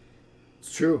you.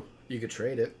 It's true. You could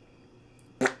trade it.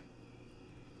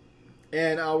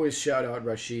 And I always shout out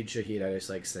Rashid Shaheed. I just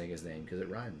like saying his name because it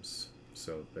rhymes.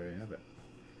 So there you have it.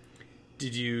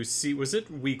 Did you see? Was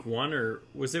it week 1 or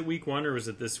was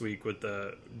it this week with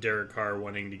the Derek Carr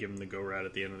wanting to give him the go route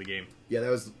at the end of the game? Yeah,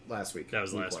 that was last week. That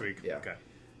was last week. Yeah. Okay.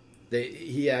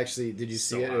 He actually, did you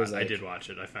see it? It was I did watch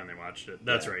it. I finally watched it.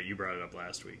 That's right. You brought it up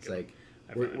last week. It's like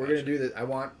we're gonna do this. I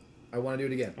want to do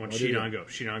it again. I want Sheet on go.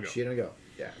 Sheet on go. Sheet on go.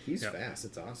 Yeah, he's fast.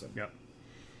 It's awesome. Yep.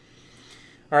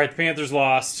 All right, the Panthers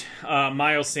lost.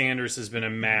 Miles Sanders has been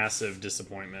a massive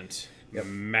disappointment. Yep.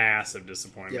 Massive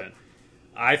disappointment. Yep.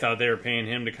 I thought they were paying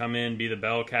him to come in, be the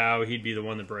bell cow. He'd be the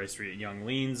one that Bryce Young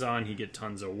leans on. He'd get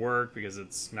tons of work because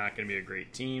it's not going to be a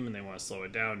great team and they want to slow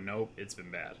it down. Nope, it's been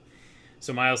bad.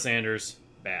 So Miles Sanders,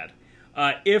 bad.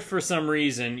 If for some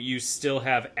reason you still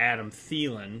have Adam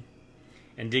Thielen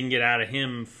and didn't get out of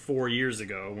him 4 years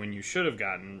ago when you should have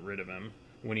gotten rid of him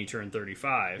when he turned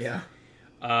 35. Yeah.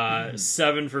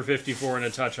 7 for 54 and a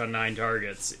touch on 9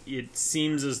 targets. It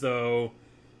seems as though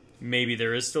maybe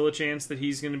there is still a chance that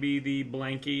he's going to be the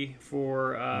blankie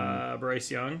for Bryce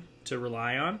Young to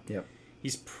rely on. Yep.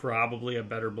 He's probably a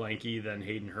better blankie than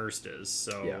Hayden Hurst is.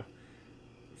 So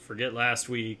forget last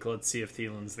week. Let's see if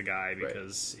Thielen's the guy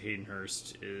because Hayden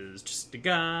Hurst is just a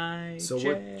guy. So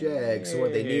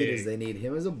what they need is they need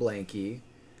him as a blankie,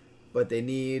 but they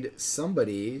need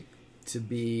somebody to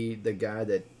be the guy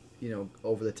that,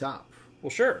 over the top. Well,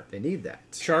 sure. They need that.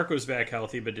 Shark was back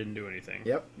healthy but didn't do anything.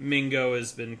 Yep. Mingo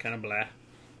has been kind of blah.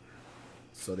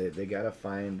 So they got to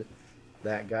find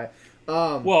that guy.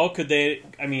 Well, could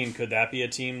that be a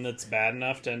team that's bad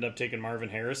enough to end up taking Marvin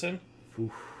Harrison?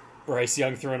 Oof. Bryce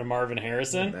Young throwing to Marvin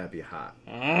Harrison? That'd be hot.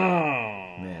 Oh.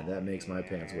 Man, that makes my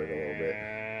pants wiggle a little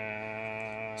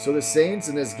bit. So the Saints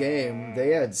in this game, they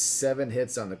had 7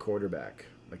 hits on the quarterback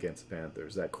against the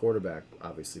Panthers. That quarterback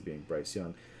obviously being Bryce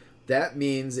Young. That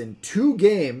means in 2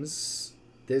 games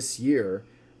this year,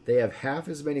 they have half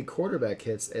as many quarterback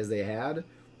hits as they had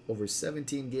over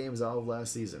 17 games all of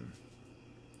last season.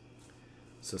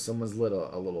 So someone's lit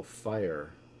a little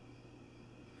fire.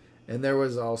 And there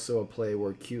was also a play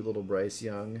where cute little Bryce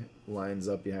Young lines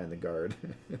up behind the guard.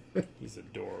 He's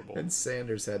adorable. And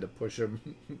Sanders had to push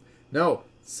him. No,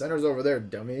 center's over there,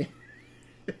 dummy.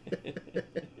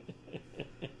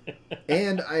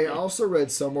 And I also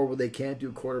read somewhere where they can't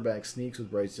do quarterback sneaks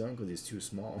with Bryce Young because he's too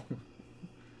small.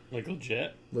 Like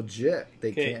legit? Legit,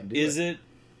 they can't do it. Is it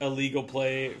a legal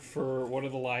play for one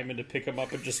of the linemen to pick him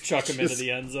up and just chuck him into the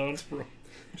end zone?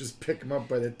 Just pick him up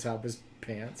by the top of his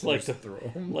pants and Like just throw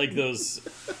him. Like those...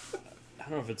 I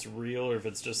don't know if it's real or if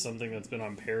it's just something that's been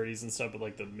on parodies and stuff, but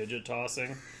like the midget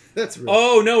tossing. That's real.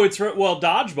 Oh, no, it's... Well,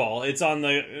 Dodgeball. It's on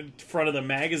the front of the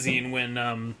magazine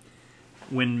when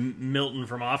Milton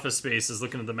from Office Space is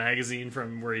looking at the magazine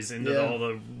from where he's into all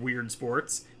the weird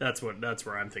sports. That's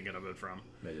where I'm thinking of it from.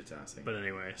 Midget tossing. But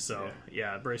anyway, so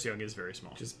yeah, Bryce Young is very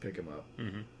small. Just pick him up.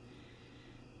 Mm-hmm.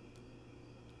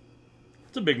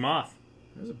 It's a big moth.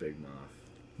 There's a big moth.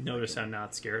 Notice how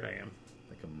not scared I am.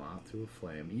 Like a moth to a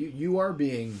flame. You are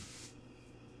being...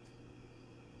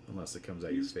 Unless it comes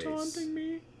out your face. He's taunting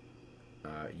me.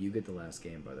 You get the last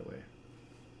game, by the way.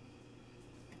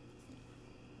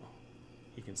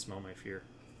 He can smell my fear.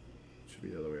 Should be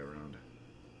the other way around.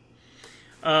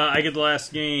 I get the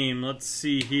last game. Let's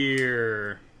see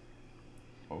here.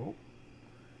 Oh.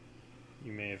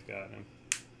 You may have gotten him.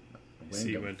 Random.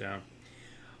 See, he went down.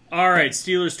 All right,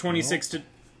 Steelers 26 to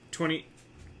 20.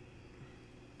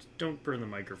 Don't burn the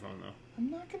microphone, though.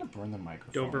 I'm not going to burn the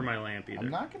microphone. Don't burn my lamp either.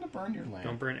 I'm not going to burn your lamp.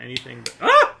 Don't burn anything. But...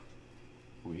 Ah!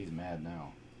 Ooh, he's mad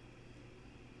now.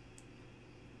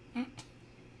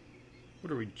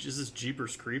 What are we? Is this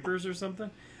Jeepers Creepers or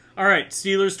something? All right,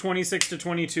 Steelers 26 to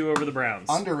 22 over the Browns.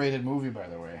 Underrated movie, by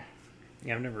the way.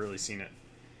 Yeah, I've never really seen it.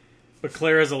 But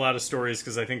Claire has a lot of stories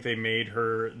because I think they made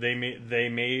her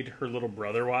little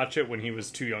brother watch it when he was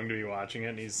too young to be watching it,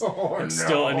 and he still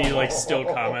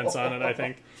comments on it. I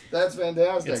think that's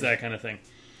fantastic. It's that kind of thing.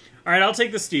 All right, I'll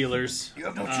take the Steelers. You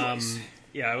have no choice.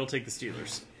 Yeah, I will take the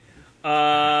Steelers.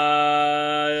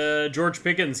 George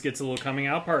Pickens gets a little coming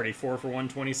out party. 4 for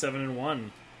 127 and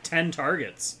 1, 10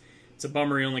 targets. It's a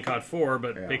bummer he only caught 4,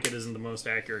 but Pickett isn't the most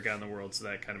accurate guy in the world, so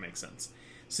that kind of makes sense.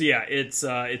 So yeah, it's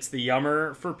the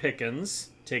yummer for Pickens,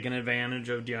 taking advantage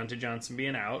of Deontay Johnson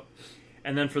being out.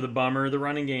 And then for the bummer, the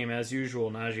running game, as usual.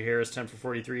 Najee Harris, 10 for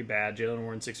 43, bad. Jalen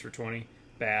Warren, 6 for 20,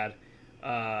 bad.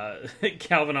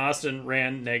 Calvin Austin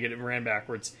ran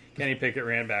backwards. Kenny Pickett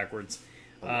ran backwards.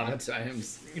 A lot of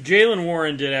times. Jalen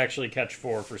Warren did actually catch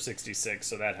 4 for 66,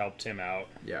 so that helped him out.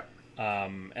 Yeah.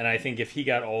 And I think if he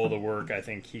got all the work, I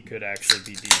think he could actually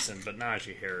be decent. But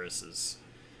Najee Harris is...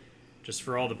 Just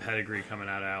for all the pedigree coming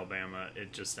out of Alabama,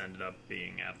 it just ended up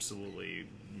being absolutely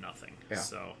nothing. Yeah.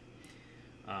 So,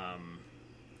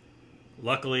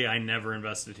 luckily, I never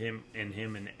invested in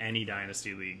him in any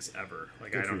dynasty leagues ever.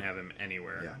 Like, I don't have him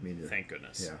anywhere. Yeah, me neither. Thank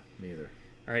goodness. Yeah, me either.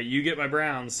 All right, you get my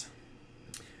Browns.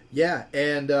 Yeah,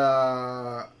 and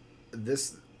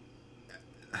this...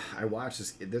 I watched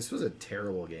this. This was a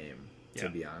terrible game, to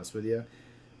be honest with you.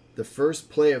 The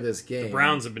first play of this game... The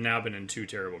Browns have now been in 2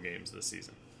 terrible games this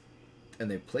season. And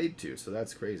they played 2, so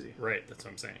that's crazy. Right, that's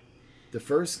what I'm saying. The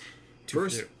first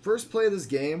play of this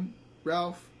game,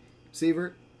 Ralph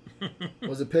Sievert,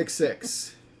 was a pick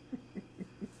 6.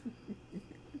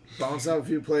 Bounced out a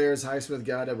few players, Highsmith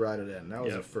got it, brought it in. That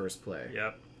was the first play.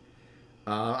 Yep.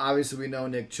 Obviously, we know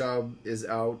Nick Chubb is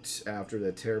out after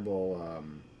the terrible...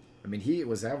 he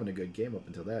was having a good game up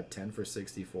until that. 10 for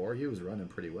 64. He was running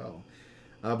pretty well.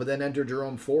 But then entered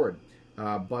Jerome Ford.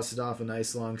 Busted off a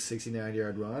nice long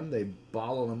 69-yard run. They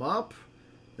bottled him up.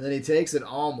 And then he takes it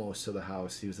almost to the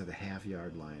house. He was at the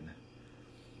half-yard line.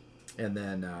 And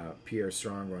then Pierre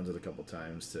Strong runs it a couple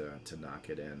times to knock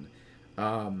it in.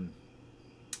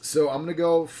 So I'm going to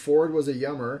go Ford was a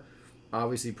yummer.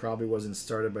 Obviously probably wasn't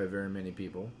started by very many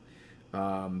people.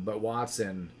 But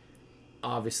Watson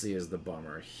obviously is the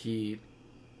bummer.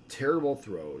 Terrible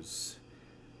throws.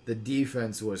 The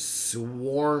defense was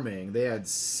swarming. They had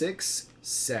 6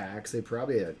 sacks. They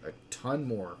probably had a ton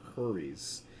more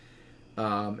hurries.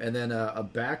 And then a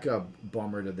backup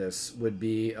bummer to this would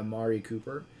be Amari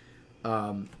Cooper.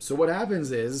 So what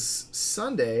happens is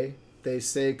Sunday they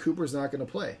say Cooper's not going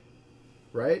to play,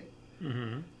 right?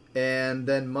 Mm-hmm. And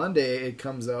then Monday it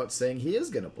comes out saying he is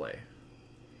going to play.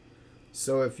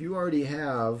 So if you already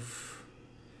have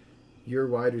your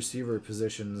wide receiver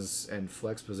positions and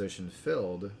flex position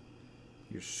filled,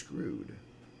 you're screwed.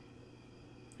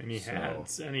 And he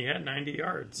had 90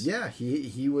 yards. Yeah,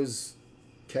 he was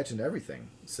catching everything.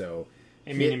 So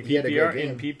I mean, he had a great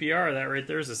in game. PPR, that right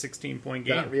there is a 16-point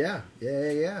game. Yeah.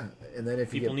 And then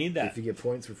if People need that. if you get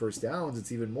points for first downs,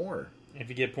 it's even more. If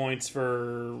you get points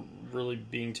for really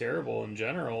being terrible in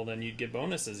general, then you'd get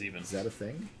bonuses even. Is that a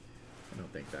thing? I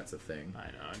don't think that's a thing. I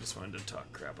know. I just wanted to talk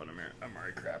crap on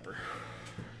Amari Crapper.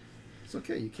 It's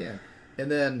okay, you can. And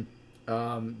then,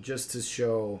 just to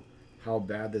show how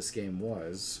bad this game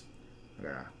was, I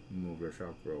gotta move this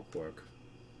up real quick.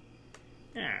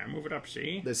 Yeah, move it up,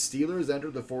 see? The Steelers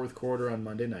entered the fourth quarter on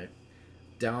Monday night,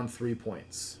 down 3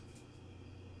 points.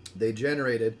 They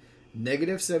generated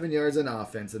negative 7 yards on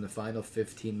offense in the final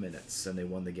 15 minutes, and they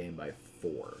won the game by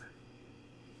 4.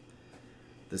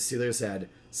 The Steelers had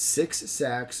 6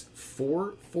 sacks,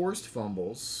 4 forced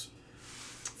fumbles,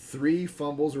 3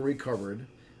 fumbles were recovered,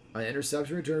 an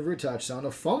interception return for a touchdown,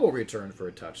 a fumble return for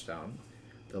a touchdown.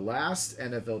 The last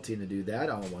NFL team to do that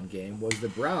all in one game was the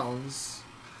Browns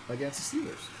against the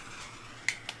Steelers.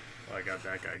 Well, I got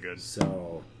that guy good.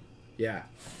 So, yeah,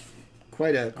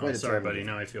 quite a Sorry, terrible buddy. game.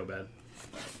 Now I feel bad.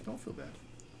 Don't feel bad.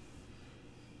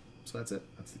 So that's it.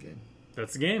 That's the game.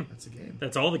 That's the game. That's the game.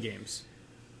 That's all the games.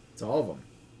 It's all of them.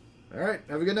 All right.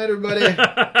 Have a good night, everybody.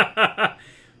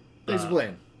 Thanks for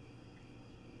playing.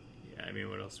 Yeah, I mean,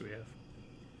 what else do we have?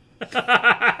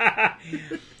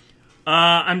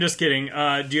 I'm just kidding.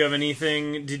 Do you have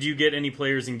anything? Did you get any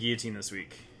players in Guillotine this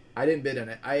week? I didn't bid on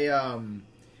it.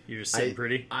 You're just sitting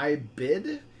pretty? I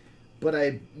bid, but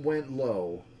I went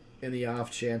low in the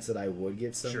off chance that I would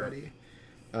get somebody.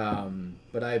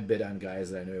 But I bid on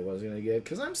guys that I knew I wasn't going to get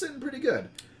because I'm sitting pretty good.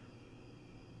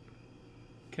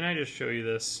 Can I just show you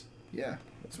this? Yeah,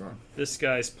 what's wrong? This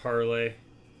guy's parlay.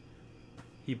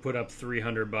 He put up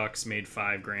 $300, made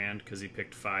 $5,000 because he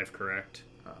picked 5 correct.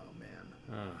 Oh man,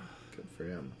 good for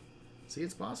him. See,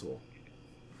 it's possible.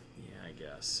 Yeah, I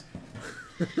guess.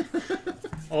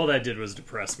 All that did was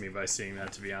depress me by seeing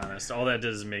that. To be honest, all that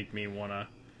did is make me wanna.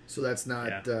 So that's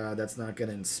not going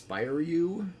to inspire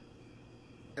you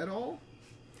at all.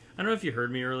 I don't know if you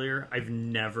heard me earlier. I've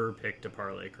never picked a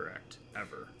parlay correct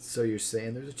ever. So you're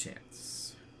saying there's a chance.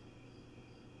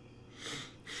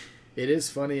 It is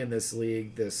funny in this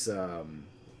league, this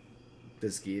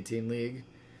guillotine league.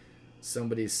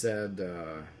 Somebody said,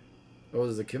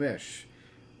 there's a commish.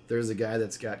 There's a guy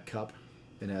that's got Cup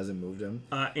and hasn't moved him.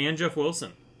 And Jeff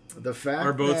Wilson The fact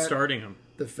are both that, starting him.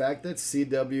 The fact that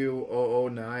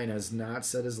CW009 has not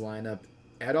set his lineup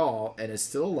at all and is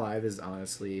still alive is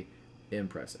honestly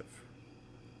impressive.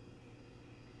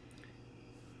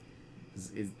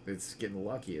 It's getting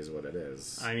lucky is what it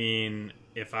is. I mean,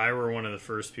 if I were one of the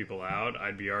first people out,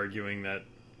 I'd be arguing that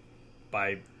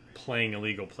by playing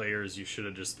illegal players, you should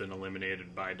have just been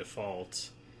eliminated by default.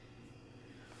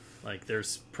 Like,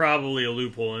 there's probably a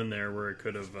loophole in there where it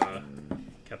could have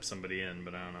kept somebody in,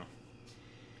 but I don't know.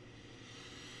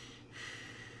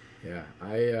 Yeah,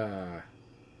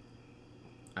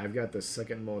 I've got the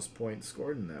second most points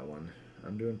scored in that one.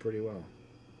 I'm doing pretty well.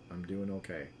 I'm doing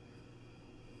okay.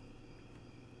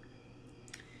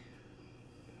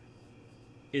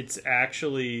 It's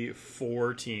actually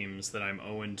 4 teams that I'm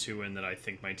 0-2 in that I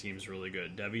think my team's really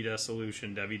good. Devi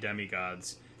Dissolution, Devi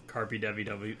Demigods, Carpi Devi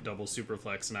Double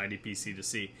Superflex, and IDP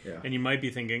C2C. Yeah. And you might be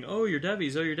thinking, oh, you're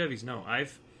Devis. No,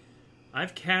 I've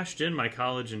cashed in my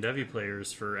college and Devi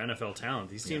players for NFL talent.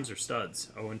 These teams are studs.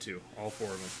 0-2, all 4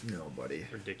 of them. No, buddy.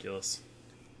 Ridiculous.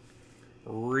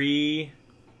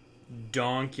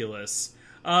 Redonkulous.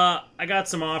 I got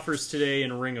some offers today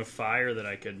in Ring of Fire that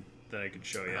I could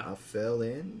show you. I fell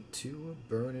into a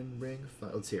burning ring of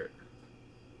fire. Let's hear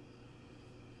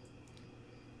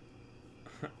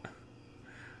it.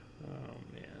 Oh,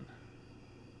 man.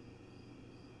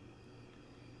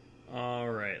 All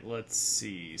right, let's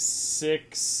see.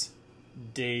 6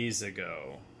 days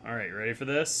ago. All right, ready for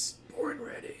this? Born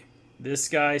ready. This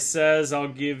guy says I'll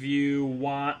give you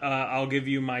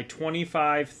my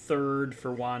 25 third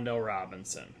for Wan'Dale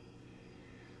Robinson.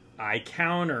 I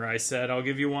counter. I said I'll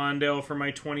give you Wan'Dale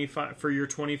for your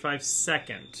 25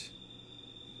 second.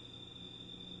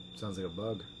 Sounds like a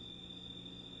bug.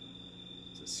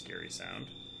 It's a scary sound.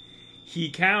 He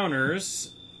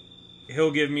counters.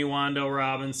 He'll give me Wan'Dale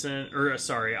Robinson,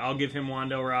 I'll give him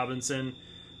Wan'Dale Robinson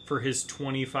for his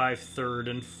 25 third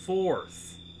and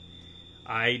fourth.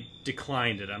 I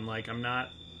declined it. I'm like, I'm not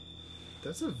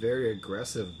That's a very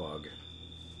aggressive bug.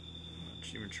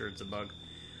 even sure it's a bug.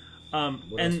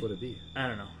 What else would it be? I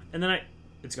don't know. And then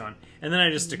it's gone. And then I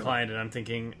just declined it. I'm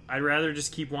thinking, I'd rather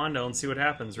just keep Wandale and see what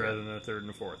happens rather than the third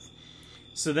and fourth.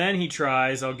 So then he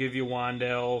tries, I'll give you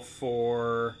Wandale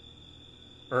or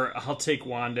I'll take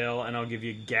Wandale and I'll give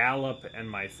you Gallup and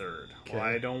my third. Okay. Well,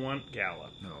 I don't want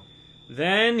Gallup. No.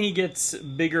 Then he gets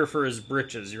bigger for his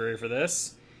britches. You ready for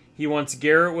this? He wants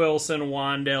Garrett Wilson,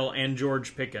 Wandale, and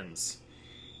George Pickens.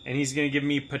 And he's going to give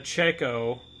me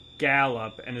Pacheco,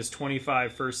 Gallup, and his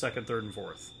 25 first, second, third, and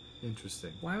fourth.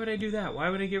 Interesting. Why would I do that? Why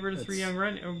would I get rid of three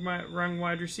young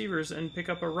wide receivers and pick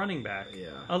up a running back?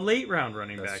 Yeah. A late round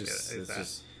running That's back. just, it's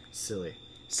just silly.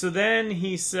 So then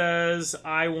he says,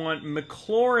 I want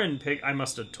McLaurin I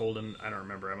must have told him, I don't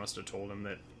remember, I must have told him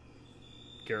that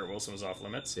Garrett Wilson was off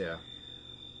limits. Yeah.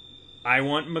 I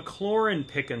want McLaurin,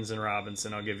 Pickens, and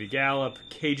Robinson. I'll give you Gallup,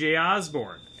 KJ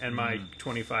Osborne, and my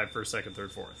 25 first, second,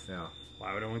 third, fourth. Yeah.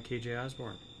 Why would I want KJ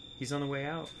Osborne? He's on the way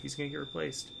out. He's going to get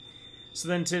replaced. So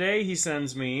then today he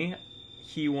sends me,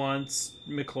 he wants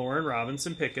McLaurin,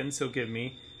 Robinson, Pickens. He'll give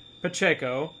me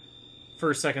Pacheco,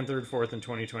 first, second, third, fourth in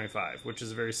 2025, which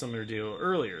is a very similar deal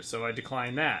earlier. So I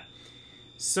declined that.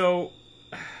 So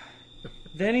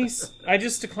then I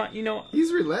just declined,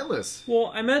 He's relentless.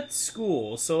 well, I'm at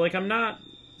school, so like I'm not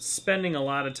spending a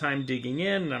lot of time digging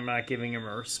in. I'm not giving him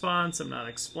a response. I'm not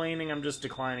explaining. I'm just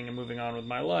declining and moving on with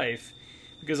my life.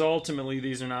 Because ultimately,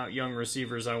 these are not young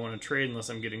receivers I want to trade unless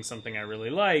I'm getting something I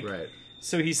really like. Right.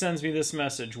 So he sends me this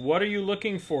message. What are you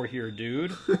looking for here,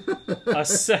 dude?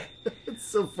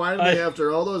 So finally, after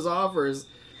all those offers,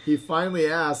 he finally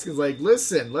asks, he's like,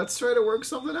 listen, let's try to work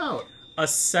something out. A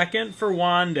second for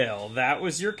Wandale. That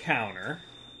was your counter.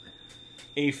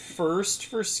 A first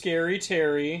for Scary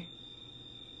Terry.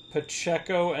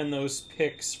 Pacheco and those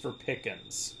picks for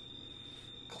Pickens.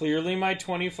 Clearly my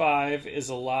 25 is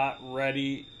a lot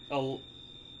ready to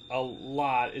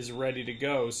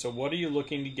go. So what are you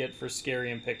looking to get for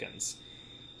Scary and Pickens?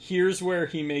 Here's where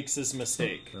he makes his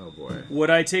mistake. Oh boy. Would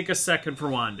I take a second for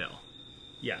Wandale?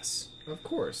 Yes. Of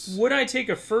course. Would I take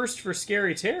a first for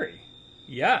Scary Terry?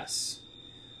 Yes.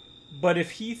 But if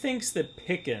he thinks that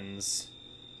Pickens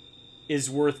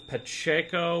is worth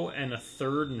Pacheco and a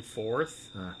third and fourth,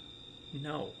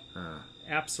 no.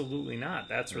 Absolutely not.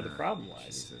 That's where the problem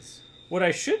lies. Jesus. What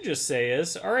I should just say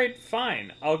is, all right,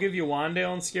 fine. I'll give you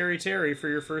Wandale and Scary Terry for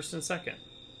your first and second,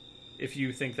 if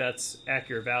you think that's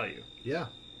accurate value. Yeah.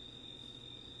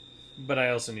 But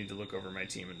I also need to look over my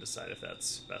team and decide if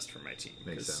that's best for my team.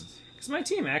 Makes sense. Because my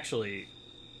team actually,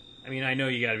 I mean, I know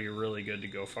you got to be really good to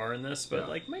go far in this, but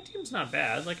like my team's not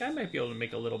bad. Like I might be able to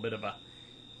make a little bit of a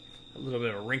wrinkle, a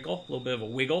little bit of a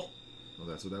wiggle. Well,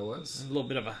 that's what that was. A little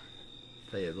bit of a.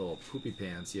 Tell you, little poopy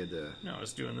pants. You had to. No, I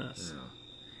was doing this. You know.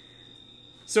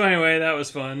 So anyway, that was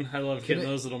fun. I love getting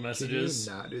those little messages.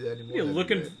 Can you not do that anymore?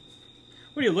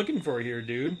 What are you looking for here,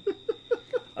 dude?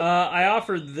 I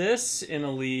offered this in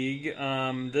a league.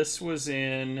 This was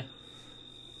in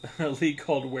a league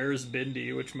called Where's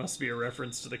Bindi, which must be a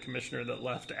reference to the commissioner that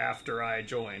left after I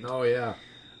joined. Oh yeah.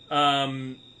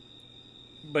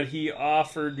 But he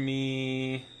offered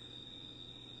me.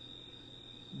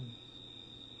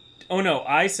 Oh no,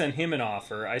 I sent him an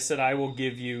offer. I said I will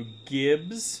give you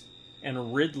Gibbs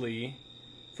and Ridley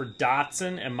for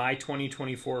Dotson and my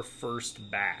 2024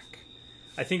 first back.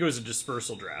 I think it was a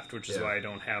dispersal draft, which is why I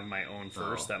don't have my own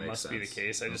first. That must be the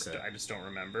case. I just don't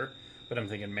remember. But I'm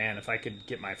thinking, man, if I could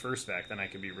get my first back, then I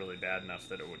could be really bad enough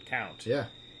that it would count. Yeah.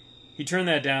 He turned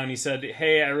that down. He said,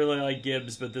 hey, I really like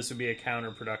Gibbs, but this would be a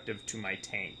counterproductive to my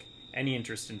tank. Any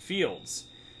interest in Fields?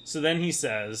 So then he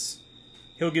says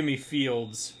he'll give me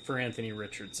Fields for Anthony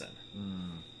Richardson.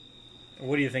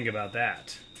 What do you think about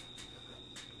that?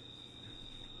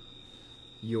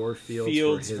 Your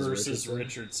Fields for his versus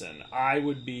Richardson. I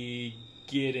would be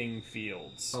getting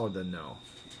Fields. Oh, then no.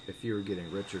 If you were getting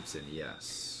Richardson,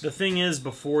 yes. The thing is,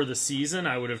 before the season,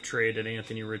 I would have traded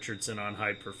Anthony Richardson on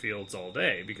hype for Fields all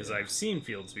day because I've seen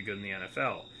Fields be good in the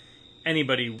NFL.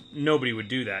 Nobody would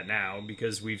do that now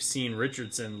because we've seen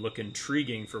Richardson look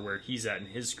intriguing for where he's at in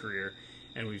his career,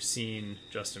 and we've seen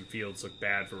Justin Fields look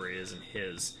bad for where he is in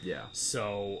his. Yeah.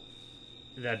 So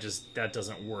that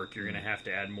doesn't work. You're going to have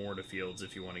to add more to Fields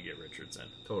if you want to get Richardson.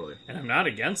 Totally. And I'm not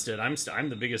against it. I'm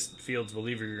the biggest Fields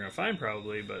believer you're going to find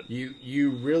probably, but you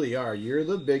really are. You're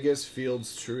the biggest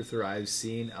Fields truther I've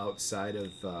seen outside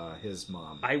of his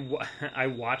mom. I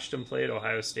watched him play at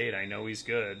Ohio State. I know he's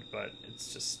good, but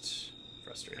it's just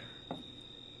frustrating.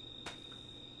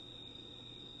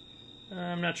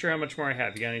 I'm not sure how much more I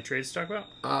have. You got any trades to talk about?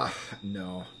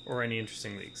 No. Or any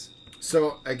interesting leagues?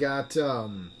 So I got,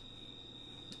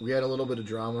 we had a little bit of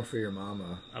drama for your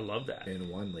mama. I love that. In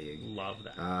one league. Love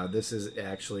that. This is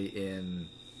actually in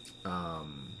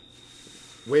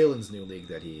Waylon's new league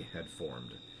that he had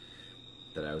formed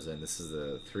that I was in. This is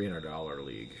the $300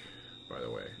 league, by the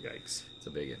way. Yikes. It's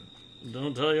a big one.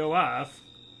 Don't tell your wife.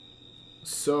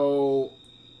 So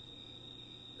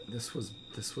this was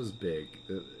big.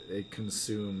 It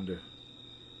consumed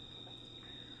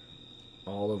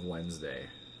all of Wednesday.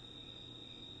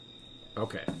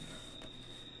 Okay.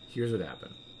 Here's what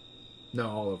happened. No,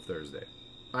 all of Thursday.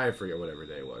 I forget whatever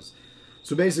day it was.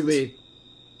 So basically,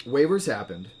 waivers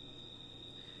happened,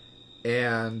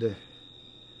 and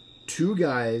two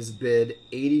guys bid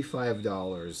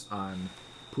 $85 on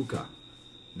Puka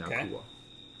Nakua.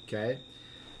 Okay?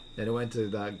 Then it went to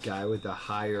the guy with the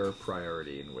higher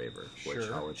priority in waiver, which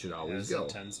how it should always As go. it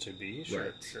tends to be. Sure,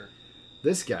 Right. sure.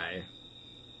 This guy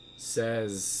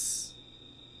says,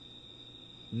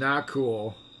 not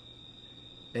cool,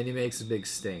 and he makes a big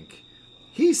stink.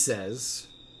 He says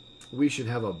we should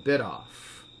have a bid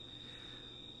off.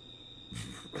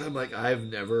 I'm like, I've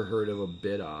never heard of a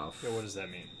bid off. Yeah, what does that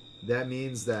mean? That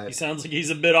means that... He sounds like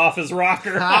he's a bit off his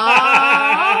rocker. Zing!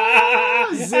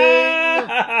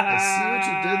 I see what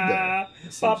you did there.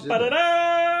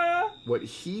 Ba-ba-da-da! What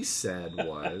he said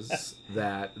was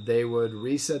that they would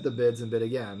reset the bids and bid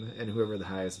again, and whoever the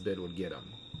highest bid would get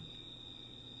them.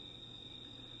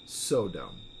 So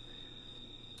dumb.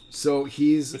 So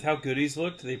he's... With how good he's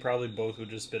looked, they probably both would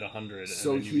just bid 100,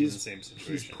 So and then you'd be in the same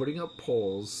situation. he's putting up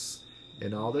polls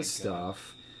and all this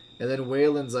stuff, and then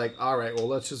Waylon's like, all right, well,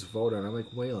 let's just vote on it. I'm like,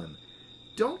 Waylon,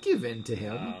 don't give in to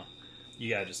him.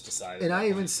 You gotta just decide. And I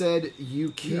even said, you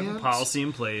have a can't... policy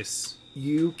in place.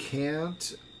 You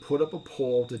can't put up a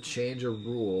poll to change a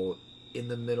rule in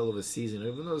the middle of a season.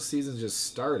 Even though the season just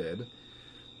started,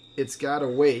 it's got to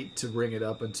wait to bring it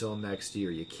up until next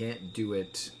year. You can't do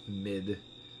it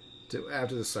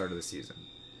after the start of the season.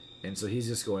 And so he's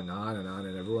just going on,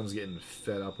 and everyone's getting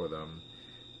fed up with him.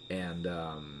 And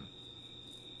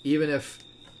even if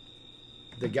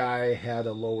the guy had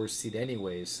a lower seed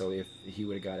anyways, so if he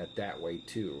would have got it that way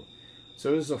too.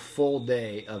 So it was a full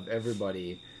day of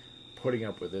everybody putting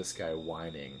up with this guy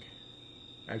whining.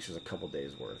 Actually, it was a couple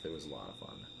days worth. It was a lot of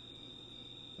fun.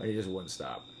 Like, he just wouldn't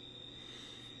stop.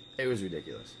 It was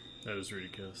ridiculous. That is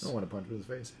ridiculous. I don't want to punch him in the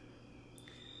face.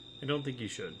 I don't think you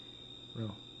should.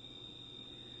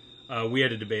 No. We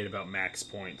had a debate about max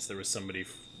points. There was somebody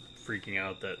freaking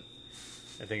out that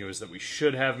I think it was that we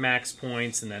should have max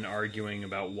points, and then arguing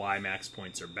about why max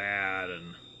points are bad,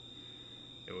 and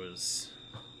it was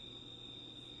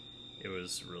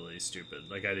really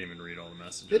stupid. Like, I didn't even read all the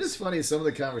messages. It is funny, some of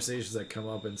the conversations that come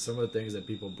up and some of the things that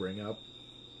people bring up,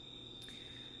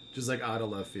 just like out of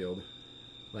left field,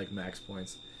 like max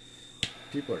points.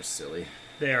 People are silly.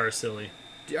 They are silly.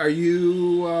 Are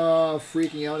you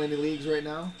freaking out in any leagues right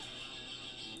now?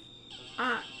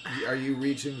 Are you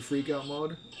reaching freak out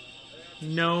mode?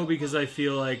 No, because I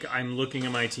feel like I'm looking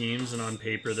at my teams, and on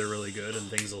paper they're really good, and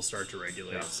things will start to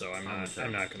regulate. Yeah. So I'm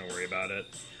not going to worry about it.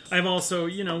 I'm also,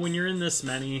 when you're in this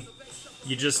many,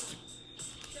 you just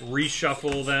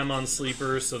reshuffle them on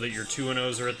sleepers so that your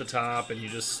 2-0s are at the top, and you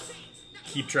just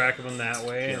keep track of them that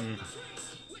way. And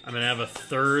I'm going to have a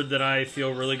third that I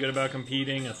feel really good about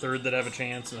competing, a third that have a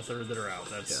chance, and a third that are out.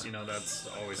 That's that's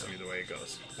always going to be the way it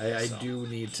goes. I do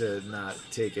need to not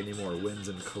take any more wins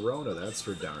in Corona, that's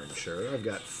for darn sure. I've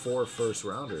got 4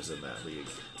 first-rounders in that league.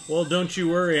 Well, don't you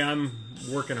worry. I'm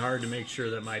working hard to make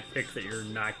sure that my pick that you're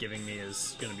not giving me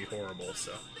is going to be horrible,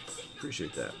 so...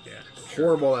 Appreciate that. Yeah.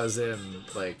 Horrible as in,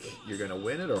 like, you're going to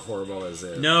win it, or horrible as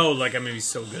in... No, like, I'm going to be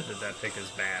so good that pick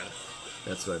is bad.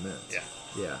 That's what I meant. Yeah.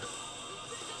 Yeah.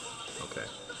 Okay.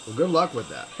 Well, good luck with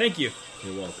that. Thank you.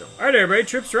 You're welcome. All right, everybody.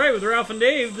 Trips Right with Ralph and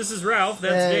Dave. This is Ralph.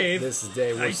 That's Dave. This is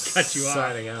Dave. We're I cut you off.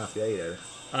 signing off. Yeah, you did.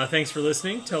 Thanks for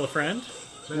listening. Tell a friend.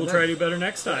 Man, We'll try to do better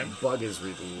next time. That bug is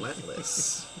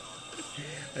relentless.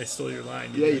 I stole your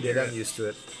line. Yeah, you didn't did. hear I'm it. used to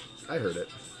it. I heard it.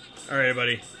 All right,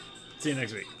 everybody. See you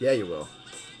next week. Yeah, you will.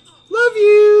 Love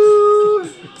you!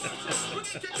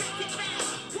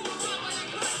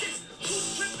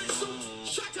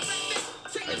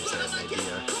 I just had an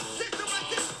idea.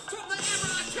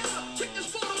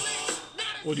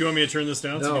 Well, do you want me to turn this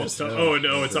down? So you No, can just tell? no. Oh,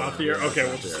 no, it's off the air? Yeah, it's Okay, off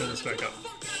we'll the just air. turn this back up.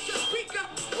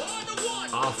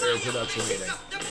 Off-air production meeting.